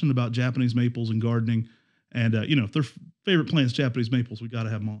passionate about Japanese maples and gardening. And, if their favorite plant's Japanese maples, we got to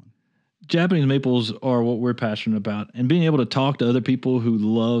have them on. Japanese maples are what we're passionate about, and being able to talk to other people who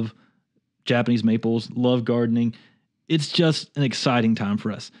love Japanese maples, love gardening, it's just an exciting time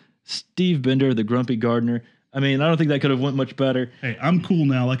for us. Steve Bender, the Grumpy Gardner. I mean, I don't think that could have went much better. Hey, I'm cool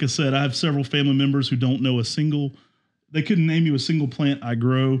now. Like I said, I have several family members who don't know they couldn't name you a single plant I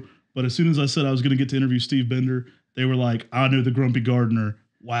grow. But as soon as I said I was going to get to interview Steve Bender, they were like, "I know the Grumpy Gardner.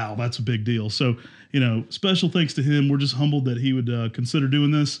 wow, that's a big deal. So, special thanks to him. We're just humbled that he would consider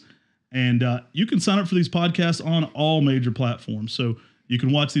doing this. And you can sign up for these podcasts on all major platforms. So you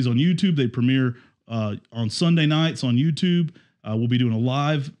can watch these on YouTube. They premiere on Sunday nights on YouTube. We'll be doing a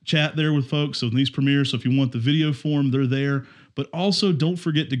live chat there with folks. So these premiere. So if you want the video form, they're there. But also don't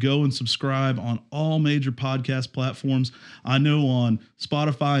forget to go and subscribe on all major podcast platforms. I know on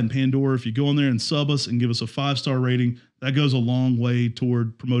Spotify and Pandora, if you go in there and sub us and give us a 5-star rating, that goes a long way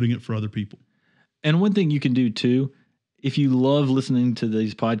toward promoting it for other people. And one thing you can do too, if you love listening to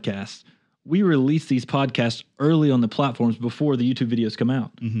these podcasts, we release these podcasts early on the platforms before the YouTube videos come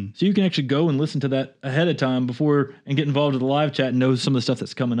out. Mm-hmm. So you can actually go and listen to that ahead of time before and get involved with the live chat and know some of the stuff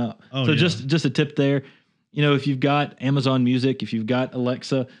that's coming up. Oh, so just a tip there. If you've got Amazon Music, if you've got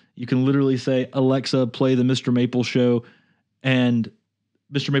Alexa, you can literally say, Alexa, play the MrMaple Show and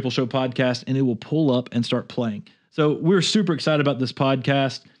MrMaple Show podcast, and it will pull up and start playing. So we're super excited about this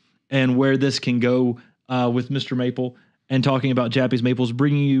podcast and where this can go with Mr. Maple and talking about Jappy's Maples,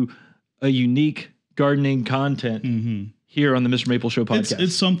 bringing you a unique gardening content here on the MrMaple Show podcast.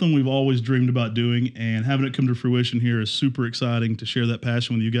 It's something we've always dreamed about doing, and having it come to fruition here is super exciting to share that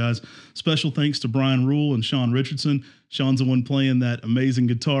passion with you guys. Special thanks to Brian Rule and Sean Richardson. Sean's the one playing that amazing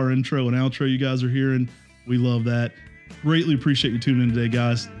guitar intro and outro you guys are hearing. We love that. Greatly appreciate you tuning in today,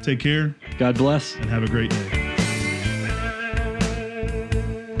 guys. Take care. God bless. And have a great day.